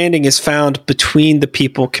understanding is found between the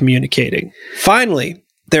people communicating. Finally,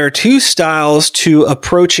 there are two styles to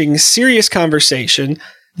approaching serious conversation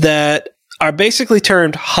that are basically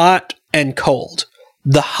termed hot and cold.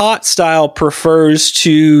 The hot style prefers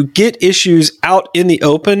to get issues out in the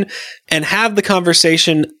open and have the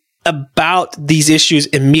conversation about these issues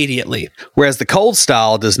immediately. Whereas the cold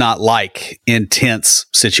style does not like intense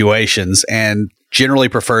situations and generally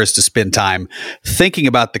prefers to spend time thinking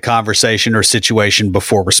about the conversation or situation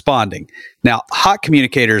before responding. Now, hot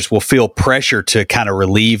communicators will feel pressure to kind of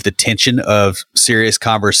relieve the tension of serious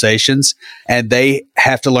conversations, and they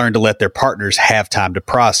have to learn to let their partners have time to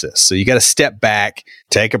process. So you got to step back,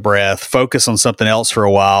 take a breath, focus on something else for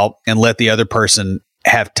a while, and let the other person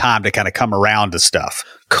have time to kind of come around to stuff.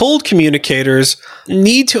 Cold communicators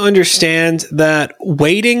need to understand that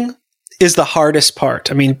waiting is the hardest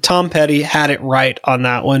part. I mean, Tom Petty had it right on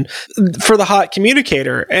that one for the hot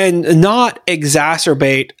communicator and not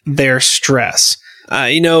exacerbate their stress.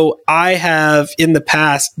 I have in the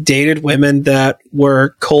past dated women that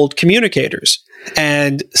were cold communicators,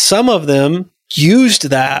 and some of them used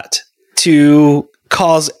that to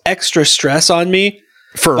cause extra stress on me.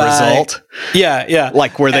 For a result? Yeah.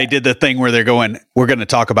 Like where they did the thing where they're going, we're going to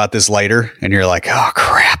talk about this later. And you're like, oh,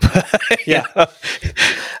 crap. Yeah.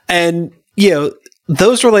 And,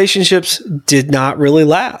 those relationships did not really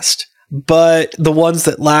last. But the ones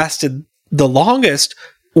that lasted the longest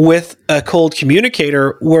with a cold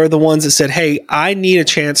communicator were the ones that said, hey, I need a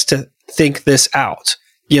chance to think this out.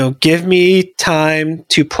 Give me time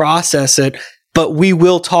to process it, but we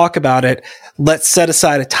will talk about it. Let's set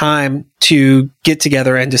aside a time to get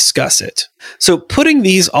together and discuss it. So putting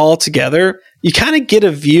these all together, you kind of get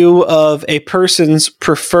a view of a person's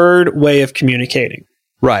preferred way of communicating.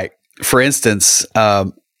 Right. For instance,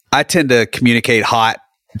 I tend to communicate hot,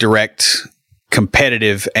 direct,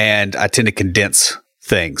 competitive, and I tend to condense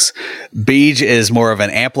things. Beej is more of an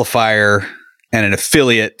amplifier and an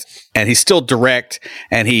affiliate, and he's still direct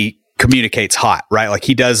and he communicates hot, right? Like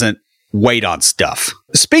he doesn't wait on stuff.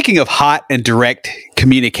 Speaking of hot and direct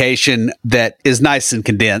communication that is nice and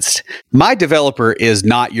condensed, my developer is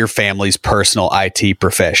not your family's personal IT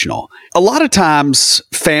professional. A lot of times,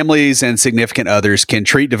 families and significant others can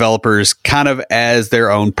treat developers kind of as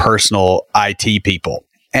their own personal IT people.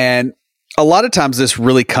 And a lot of times this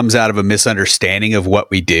really comes out of a misunderstanding of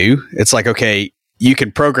what we do. It's like, okay, you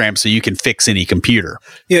can program so you can fix any computer.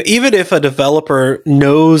 Even if a developer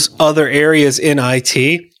knows other areas in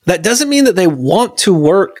IT, that doesn't mean that they want to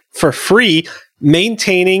work for free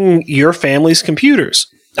maintaining your family's computers.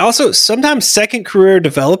 Also, sometimes second career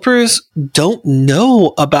developers don't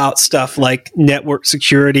know about stuff like network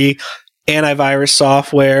security, antivirus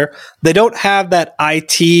software. They don't have that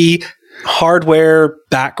IT hardware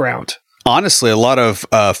background. Honestly, a lot of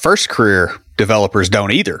first career developers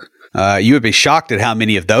don't either. You would be shocked at how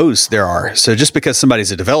many of those there are. So just because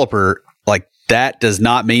somebody's a developer, like that does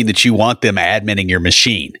not mean that you want them adminning your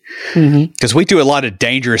machine. Because we do a lot of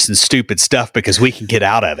dangerous and stupid stuff because we can get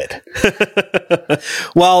out of it.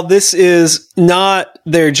 While this is not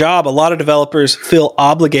their job, a lot of developers feel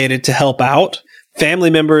obligated to help out. Family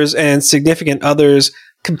members and significant others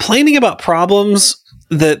complaining about problems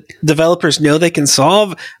that developers know they can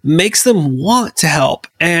solve makes them want to help.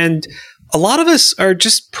 And a lot of us are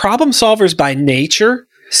just problem solvers by nature.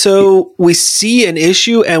 So we see an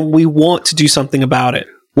issue and we want to do something about it.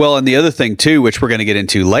 Well, and the other thing too, which we're going to get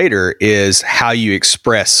into later, is how you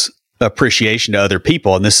express appreciation to other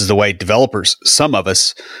people. And this is the way developers, some of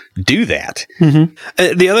us, do that.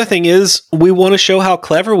 The other thing is we want to show how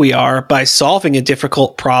clever we are by solving a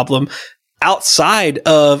difficult problem outside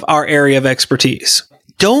of our area of expertise.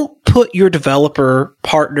 Don't put your developer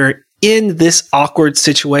partner in this awkward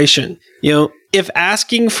situation. If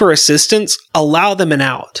asking for assistance, allow them an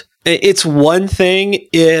out. It's one thing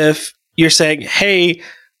if you're saying, hey,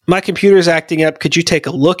 my computer's acting up, could you take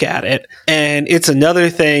a look at it? And it's another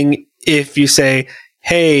thing if you say,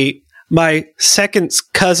 hey, my second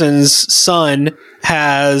cousin's son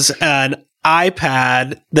has an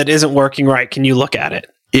iPad that isn't working right. Can you look at it?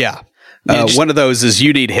 Yeah. One of those is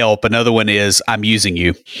you need help. Another one is I'm using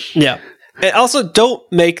you. Yeah. And also, don't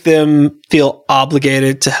make them feel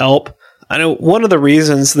obligated to help. I know one of the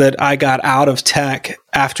reasons that I got out of tech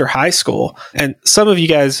after high school, and some of you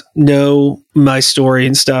guys know my story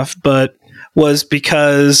and stuff, but was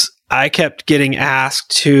because I kept getting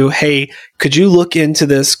asked to, hey, could you look into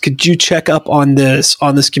this? Could you check up on this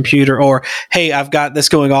computer? Or, hey, I've got this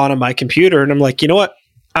going on my computer. And I'm like, you know what?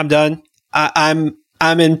 I'm done. I'm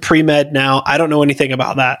in pre-med now. I don't know anything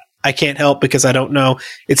about that. I can't help because I don't know.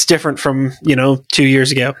 It's different from, 2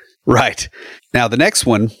 years ago. Right. Now, the next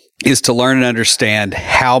one is to learn and understand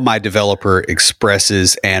how my developer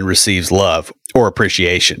expresses and receives love or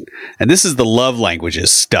appreciation. And this is the love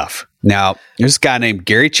languages stuff. Now, this guy named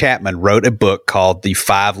Gary Chapman wrote a book called The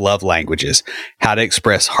 5 Love Languages, How to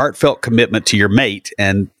Express Heartfelt Commitment to Your Mate,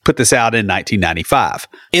 and put this out in 1995.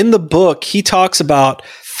 In the book, he talks about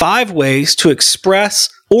 5 ways to express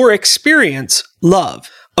or experience love.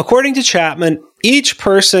 According to Chapman, each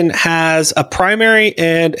person has a primary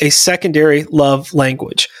and a secondary love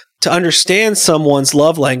language. To understand someone's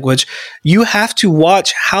love language, you have to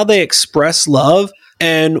watch how they express love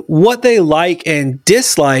and what they like and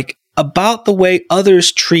dislike about the way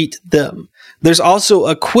others treat them. There's also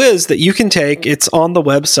a quiz that you can take. It's on the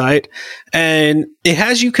website, and it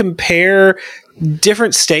has you compare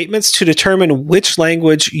different statements to determine which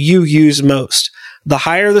language you use most. The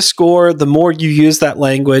higher the score, the more you use that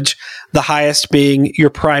language, the highest being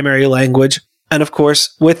your primary language. And of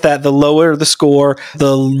course, with that, the lower the score,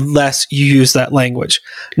 the less you use that language.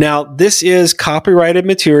 Now, this is copyrighted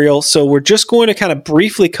material, so we're just going to kind of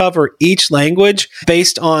briefly cover each language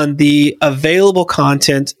based on the available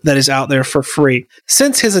content that is out there for free.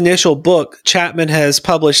 Since his initial book, Chapman has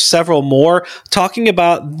published several more talking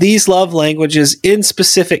about these love languages in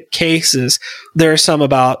specific cases. There are some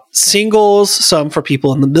about singles, some for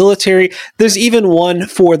people in the military. There's even one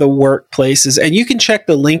for the workplaces, and you can check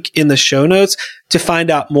the link in the show notes to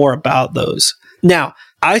find out more about those. Now,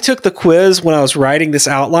 I took the quiz when I was writing this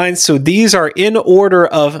outline, so these are in order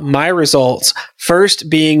of my results. First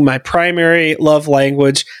being my primary love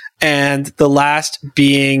language, and the last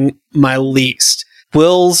being my least.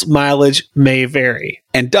 Will's mileage may vary.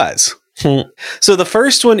 And does. So the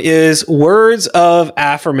first one is words of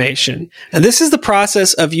affirmation. And this is the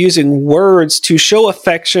process of using words to show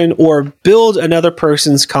affection or build another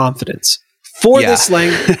person's confidence. This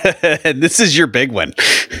language, and this is your big one.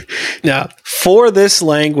 For this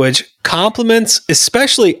language, compliments,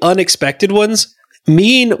 especially unexpected ones,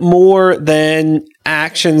 mean more than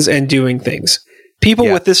actions and doing things.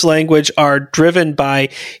 People with this language are driven by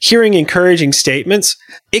hearing encouraging statements.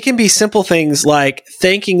 It can be simple things like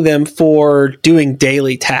thanking them for doing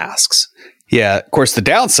daily tasks. Yeah, of course, the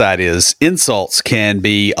downside is insults can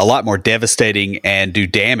be a lot more devastating and do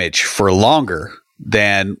damage for longer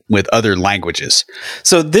than with other languages.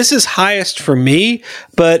 So this is highest for me,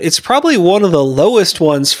 but it's probably one of the lowest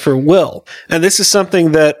ones for Will. And this is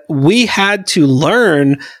something that we had to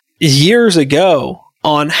learn years ago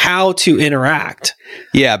on how to interact.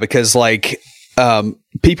 Yeah, because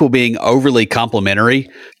people being overly complimentary,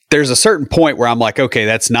 there's a certain point where I'm like, okay,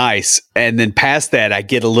 that's nice. And then past that, I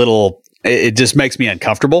get it just makes me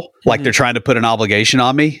uncomfortable. Like they're trying to put an obligation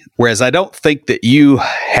on me. Whereas I don't think that you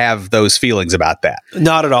have those feelings about that.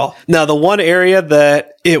 Not at all. Now, the one area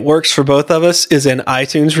that it works for both of us is in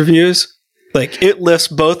iTunes reviews. Like it lifts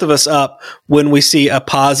both of us up when we see a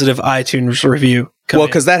positive iTunes review. Well,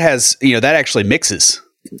 because that has, that actually mixes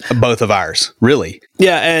both of ours, really.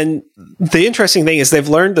 Yeah. And the interesting thing is they've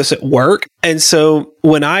learned this at work. And so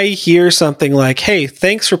when I hear something like, hey,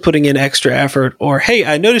 thanks for putting in extra effort, or hey,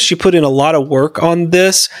 I noticed you put in a lot of work on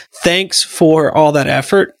this. Thanks for all that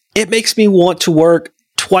effort. It makes me want to work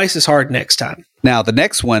twice as hard next time. Now, the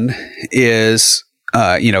next one is,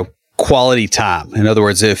 quality time. In other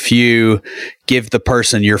words, if you give the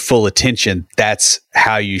person your full attention, that's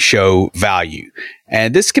how you show value.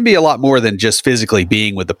 And this can be a lot more than just physically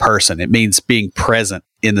being with the person. It means being present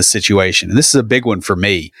in the situation. And this is a big one for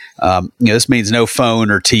me. This means no phone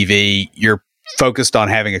or TV. You're focused on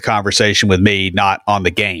having a conversation with me, not on the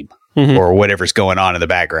game or whatever's going on in the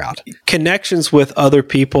background. Connections with other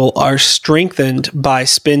people are strengthened by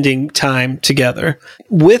spending time together.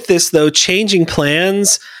 With this, though, changing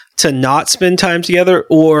plans to not spend time together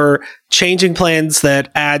or changing plans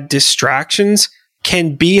that add distractions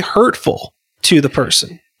can be hurtful to the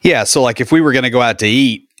person. Yeah. So like if we were going to go out to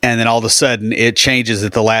eat and then all of a sudden it changes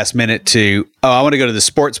at the last minute to, I want to go to the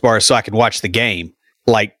sports bar so I can watch the game.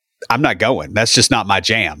 Like I'm not going. That's just not my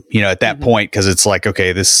jam, at that point, because it's like,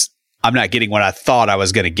 okay, I'm not getting what I thought I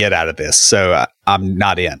was going to get out of this. So I'm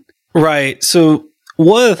not in. Right. So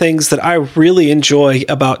one of the things that I really enjoy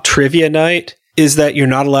about trivia night is that you're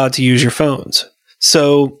not allowed to use your phones.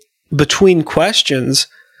 So between questions,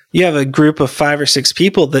 you have a group of 5 or 6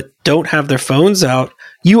 people that don't have their phones out.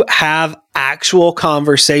 You have actual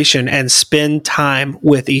conversation and spend time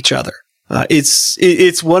with each other.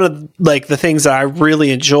 It's one of the things that I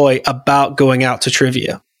really enjoy about going out to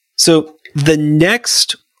trivia. So the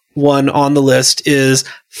next one on the list is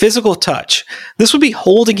physical touch. This would be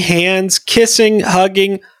holding hands, kissing,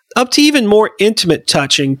 hugging, up to even more intimate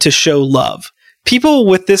touching to show love. People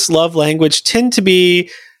with this love language tend to be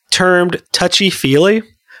termed touchy-feely.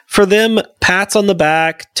 For them, pats on the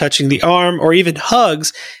back, touching the arm, or even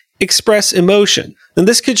hugs express emotion. And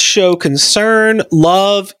this could show concern,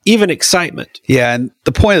 love, even excitement. Yeah, and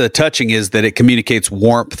the point of the touching is that it communicates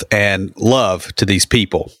warmth and love to these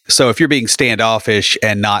people. So if you're being standoffish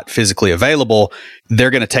and not physically available,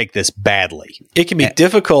 they're going to take this badly. It can be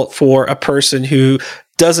difficult for a person who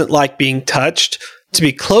doesn't like being touched to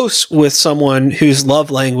be close with someone whose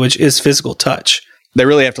love language is physical touch. They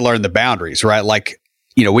really have to learn the boundaries, right? Like,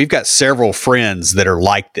 we've got several friends that are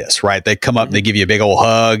like this, right? They come up and they give you a big old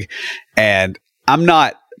hug. And I'm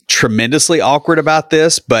not tremendously awkward about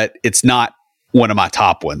this, but it's not one of my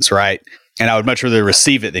top ones, right? And I would much rather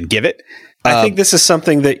receive it than give it. I think this is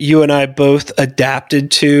something that you and I both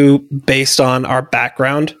adapted to based on our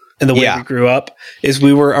background and the way we grew up, is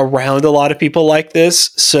we were around a lot of people like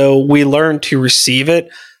this. So we learned to receive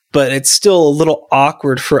it, but it's still a little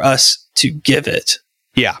awkward for us to give it.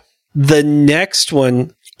 Yeah. The next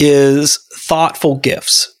one is thoughtful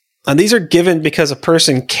gifts. And these are given because a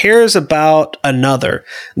person cares about another.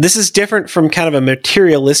 This is different from kind of a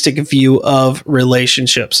materialistic view of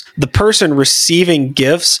relationships. The person receiving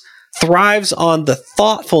gifts thrives on the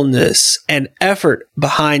thoughtfulness and effort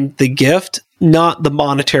behind the gift, not the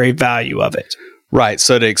monetary value of it. Right.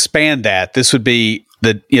 So to expand that, this would be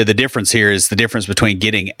the difference here is the difference between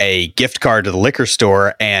getting a gift card to the liquor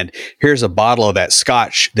store and here's a bottle of that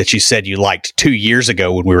scotch that you said you liked 2 years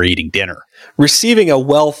ago when we were eating dinner. Receiving a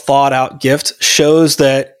well thought out gift shows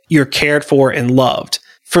that you're cared for and loved.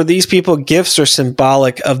 For these people, gifts are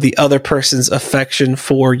symbolic of the other person's affection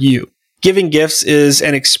for you. Giving gifts is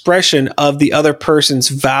an expression of the other person's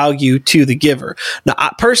value to the giver.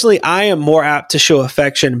 Now, personally, I am more apt to show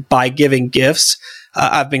affection by giving gifts.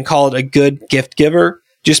 I've been called a good gift giver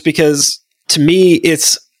just because to me,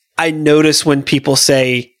 I notice when people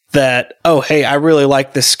say that, oh, hey, I really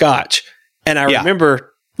like this scotch. And I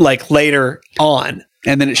remember like later on.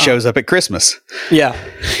 And then it shows up at Christmas. Yeah.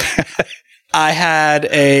 I had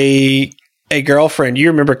a girlfriend, you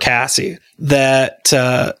remember Cassie, that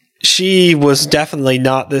she was definitely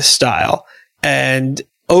not this style. And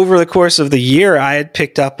over the course of the year, I had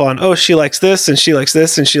picked up on, oh, she likes this and she likes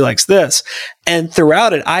this and she likes this. And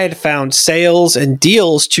throughout it, I had found sales and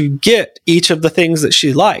deals to get each of the things that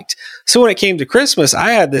she liked. So when it came to Christmas,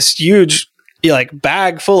 I had this huge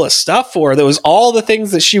bag full of stuff for her that was all the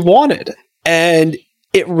things that she wanted. And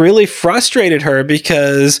it really frustrated her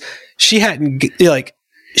because she hadn't,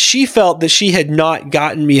 she felt that she had not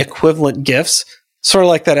gotten me equivalent gifts. Sort of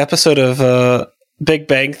like that episode of Big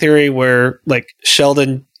Bang Theory where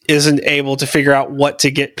Sheldon isn't able to figure out what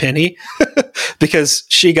to get Penny because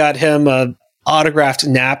she got him an autographed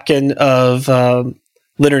napkin of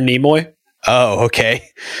Leonard Nimoy. Oh, okay.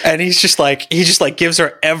 And he just gives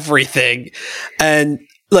her everything. And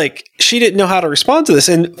she didn't know how to respond to this.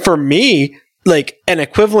 And for me, an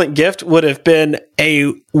equivalent gift would have been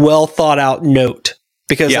a well thought out note.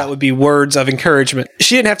 Because that would be words of encouragement.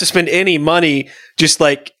 She didn't have to spend any money, just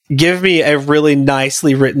give me a really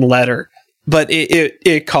nicely written letter. But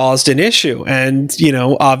it caused an issue. And,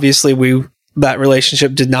 obviously that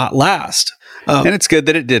relationship did not last. And it's good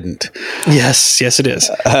that it didn't. Yes, it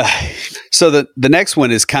is. So the next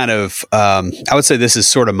one is kind of, I would say this is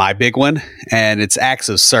sort of my big one, and it's acts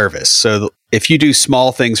of service. So if you do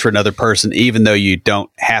small things for another person, even though you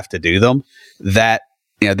don't have to do them,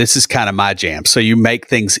 this is kind of my jam. So you make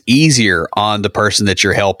things easier on the person that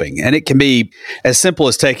you're helping. And it can be as simple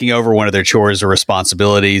as taking over one of their chores or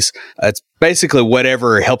responsibilities. It's basically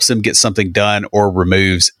whatever helps them get something done or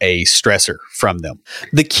removes a stressor from them.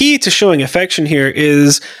 The key to showing affection here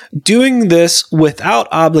is doing this without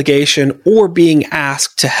obligation or being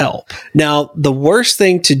asked to help. Now, the worst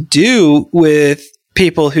thing to do with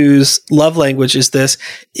people whose love language is this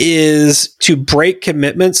is to break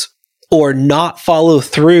commitments or not follow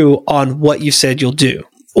through on what you said you'll do.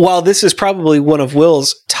 While this is probably one of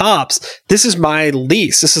Will's tops, this is my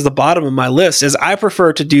least. This is the bottom of my list, as I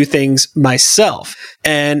prefer to do things myself.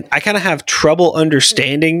 And I kind of have trouble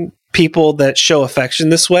understanding people that show affection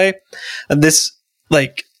this way. And this,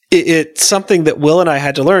 it's something that Will and I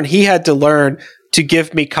had to learn. He had to learn to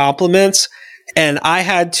give me compliments, and I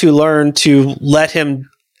had to learn to let him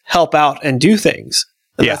help out and do things.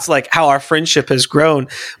 And that's how our friendship has grown,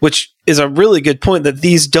 which is a really good point, that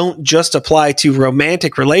these don't just apply to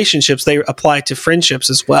romantic relationships. They apply to friendships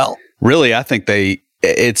as well. Really, I think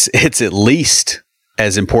it's at least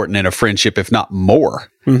as important in a friendship, if not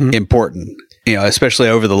more important, especially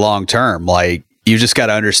over the long term. You just got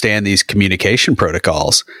to understand these communication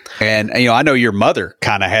protocols. And, I know your mother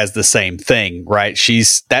kind of has the same thing, right?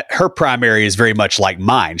 Her primary is very much like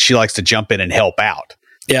mine. She likes to jump in and help out.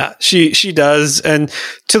 Yeah, she does, and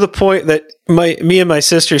to the point that me and my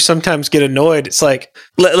sister sometimes get annoyed. It's like,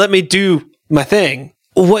 let me do my thing.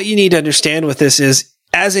 What you need to understand with this is,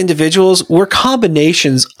 as individuals, we're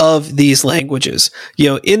combinations of these languages.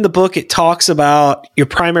 In the book, it talks about your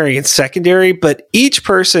primary and secondary, but each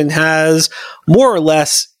person has more or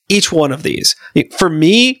less each one of these. For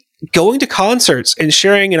me, going to concerts and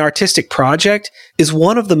sharing an artistic project is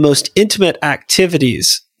one of the most intimate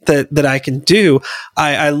activities that I can do.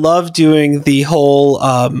 I love doing the whole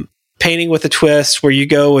painting with a twist, where you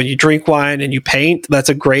go and you drink wine and you paint. That's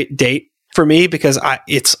a great date for me because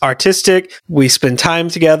it's artistic. We spend time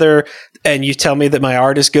together, and you tell me that my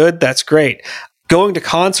art is good. That's great. Going to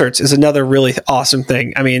concerts is another really awesome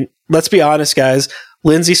thing. I mean, let's be honest, guys.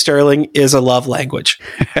 Lindsey Sterling is a love language.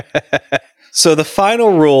 So the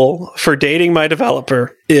final rule for dating my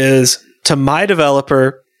developer is, to my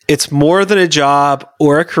developer, it's more than a job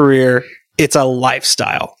or a career. It's a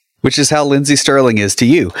lifestyle. Which is how Lindsey Sterling is to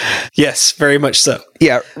you. Yes, very much so.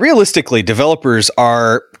 Yeah, realistically, developers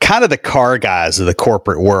are kind of the car guys of the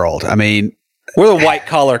corporate world. I mean, we're the white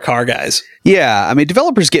collar car guys. Yeah, I mean,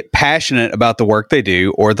 developers get passionate about the work they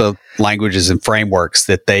do or the languages and frameworks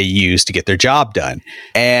that they use to get their job done.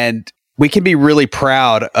 And we can be really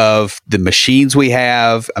proud of the machines we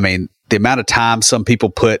have. I mean, the amount of time some people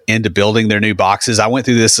put into building their new boxes. I went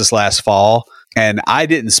through this last fall, and I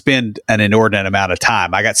didn't spend an inordinate amount of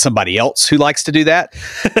time. I got somebody else who likes to do that,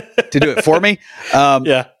 to do it for me.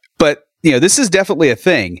 Yeah. But, this is definitely a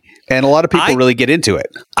thing, and a lot of people really get into it.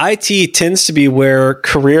 IT tends to be where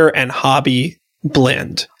career and hobby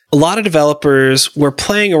blend. A lot of developers were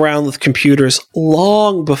playing around with computers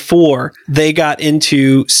long before they got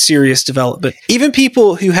into serious development. Even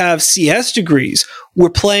people who have CS degrees were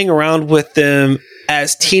playing around with them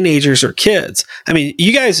as teenagers or kids. I mean,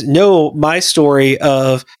 you guys know my story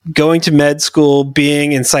of going to med school,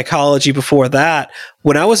 being in psychology before that.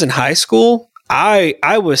 When I was in high school,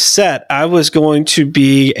 I was set. I was going to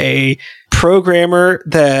be a programmer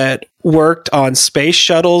that worked on space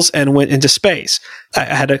shuttles and went into space. I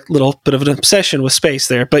had a little bit of an obsession with space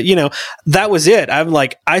there, but that was it.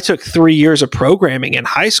 I took 3 years of programming in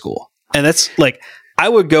high school, and that's like, I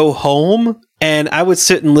would go home and I would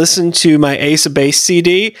sit and listen to my Ace of Base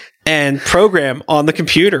CD and program on the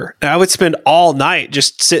computer. And I would spend all night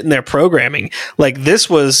just sitting there programming. Like, this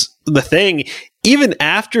was the thing. Even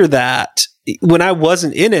after that, when I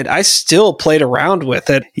wasn't in it, I still played around with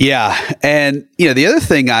it. Yeah. And, the other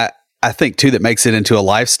thing I think too that makes it into a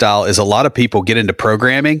lifestyle is a lot of people get into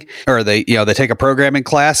programming, or they take a programming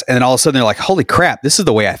class, and then all of a sudden they're like, holy crap, this is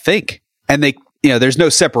the way I think. And they, there's no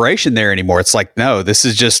separation there anymore. It's like, no,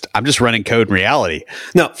 I'm just running code in reality.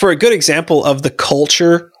 Now, for a good example of the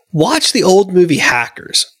culture, watch the old movie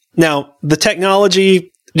Hackers. Now, the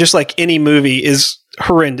technology, just like any movie, is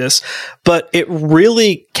horrendous, but it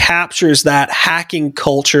really captures that hacking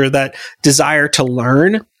culture, that desire to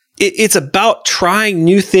learn. It's about trying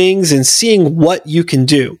new things and seeing what you can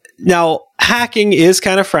do. Now, hacking is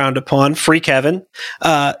kind of frowned upon, free Kevin,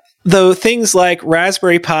 though things like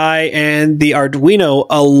Raspberry Pi and the Arduino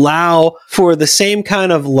allow for the same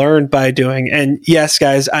kind of learn by doing. And yes,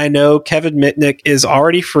 guys, I know Kevin Mitnick is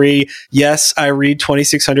already free. Yes, I read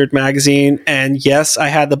 2600 magazine. And yes, I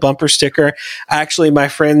had the bumper sticker. Actually, my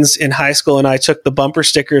friends in high school and I took the bumper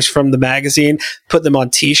stickers from the magazine, put them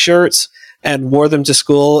on t-shirts, and wore them to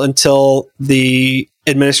school until the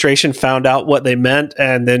administration found out what they meant,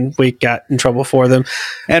 and then we got in trouble for them.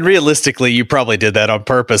 And realistically, you probably did that on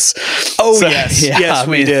purpose. Oh, so, yes. Yeah, yes,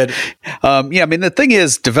 we did. The thing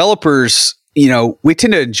is, developers, we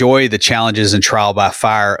tend to enjoy the challenges and trial by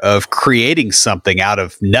fire of creating something out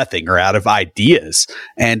of nothing or out of ideas,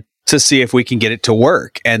 and to see if we can get it to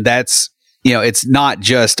work. And that's, it's not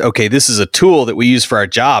just, okay, this is a tool that we use for our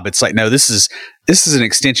job. It's like, no, this is an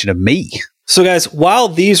extension of me. So guys, while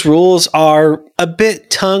these rules are a bit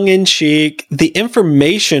tongue-in-cheek, the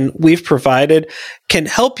information we've provided can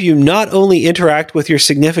help you not only interact with your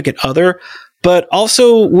significant other, but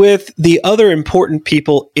also with the other important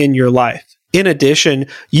people in your life. In addition,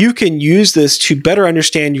 you can use this to better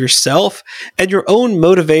understand yourself and your own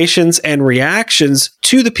motivations and reactions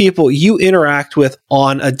to the people you interact with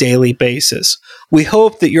on a daily basis. We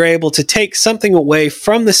hope that you're able to take something away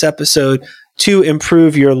from this episode to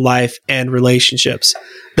improve your life and relationships.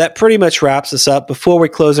 That pretty much wraps us up. Before we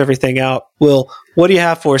close everything out, Will, what do you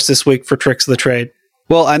have for us this week for Tricks of the Trade?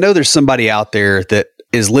 Well, I know there's somebody out there that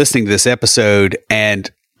is listening to this episode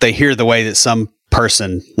and they hear the way that some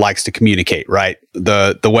person likes to communicate, right?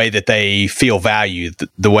 The way that they feel valued,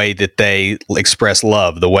 the way that they express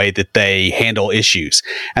love, the way that they handle issues.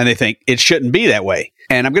 And they think it shouldn't be that way.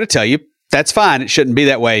 And I'm going to tell you, That's fine. It shouldn't be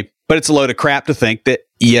that way, but it's a load of crap to think that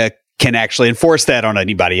you can actually enforce that on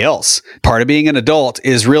anybody else. Part of being an adult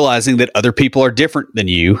is realizing that other people are different than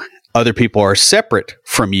you. Other people are separate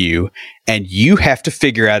from you, and you have to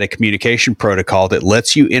figure out a communication protocol that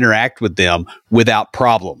lets you interact with them without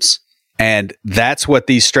problems. And that's what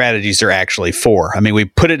these strategies are actually for. I mean, we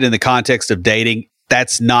put it in the context of dating.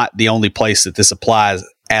 That's not the only place that this applies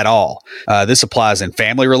at all. This applies in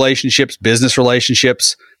family relationships, business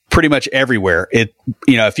relationships, pretty much everywhere.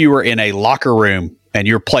 If you were in a locker room and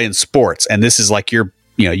you're playing sports, and this is like your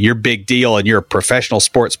big deal and you're a professional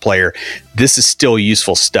sports player, this is still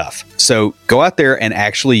useful stuff. So go out there and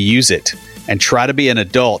actually use it and try to be an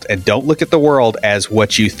adult, and don't look at the world as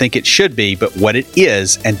what you think it should be, but what it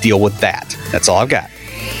is, and deal with that. That's all I've got.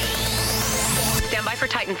 Stand by for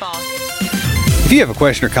Titanfall. If you have a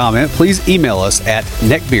question or comment, please email us at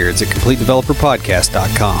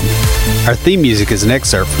neckbeards@CompleteDeveloperPodcast.com. Our theme music is an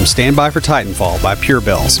excerpt from Stand By for Titanfall by Pure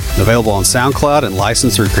Bells, available on SoundCloud and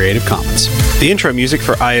licensed through Creative Commons. The intro music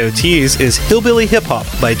for IoTs is Hillbilly Hip Hop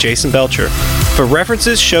by Jason Belcher. For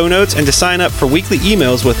references, show notes, and to sign up for weekly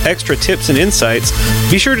emails with extra tips and insights,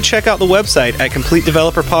 be sure to check out the website at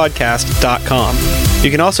CompleteDeveloperPodcast.com.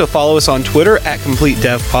 You can also follow us on Twitter at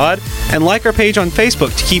CompleteDevPod and like our page on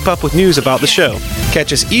Facebook to keep up with news about the show.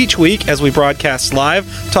 Catch us each week as we broadcast live,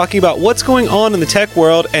 talking about what's going on in the tech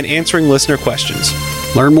world and answering listener questions.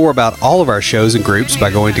 Learn more about all of our shows and groups by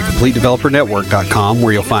going to CompleteDeveloperNetwork.com,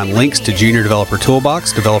 where you'll find links to Junior Developer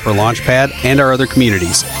Toolbox, Developer Launchpad, and our other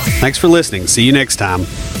communities. Thanks for listening. See you next time.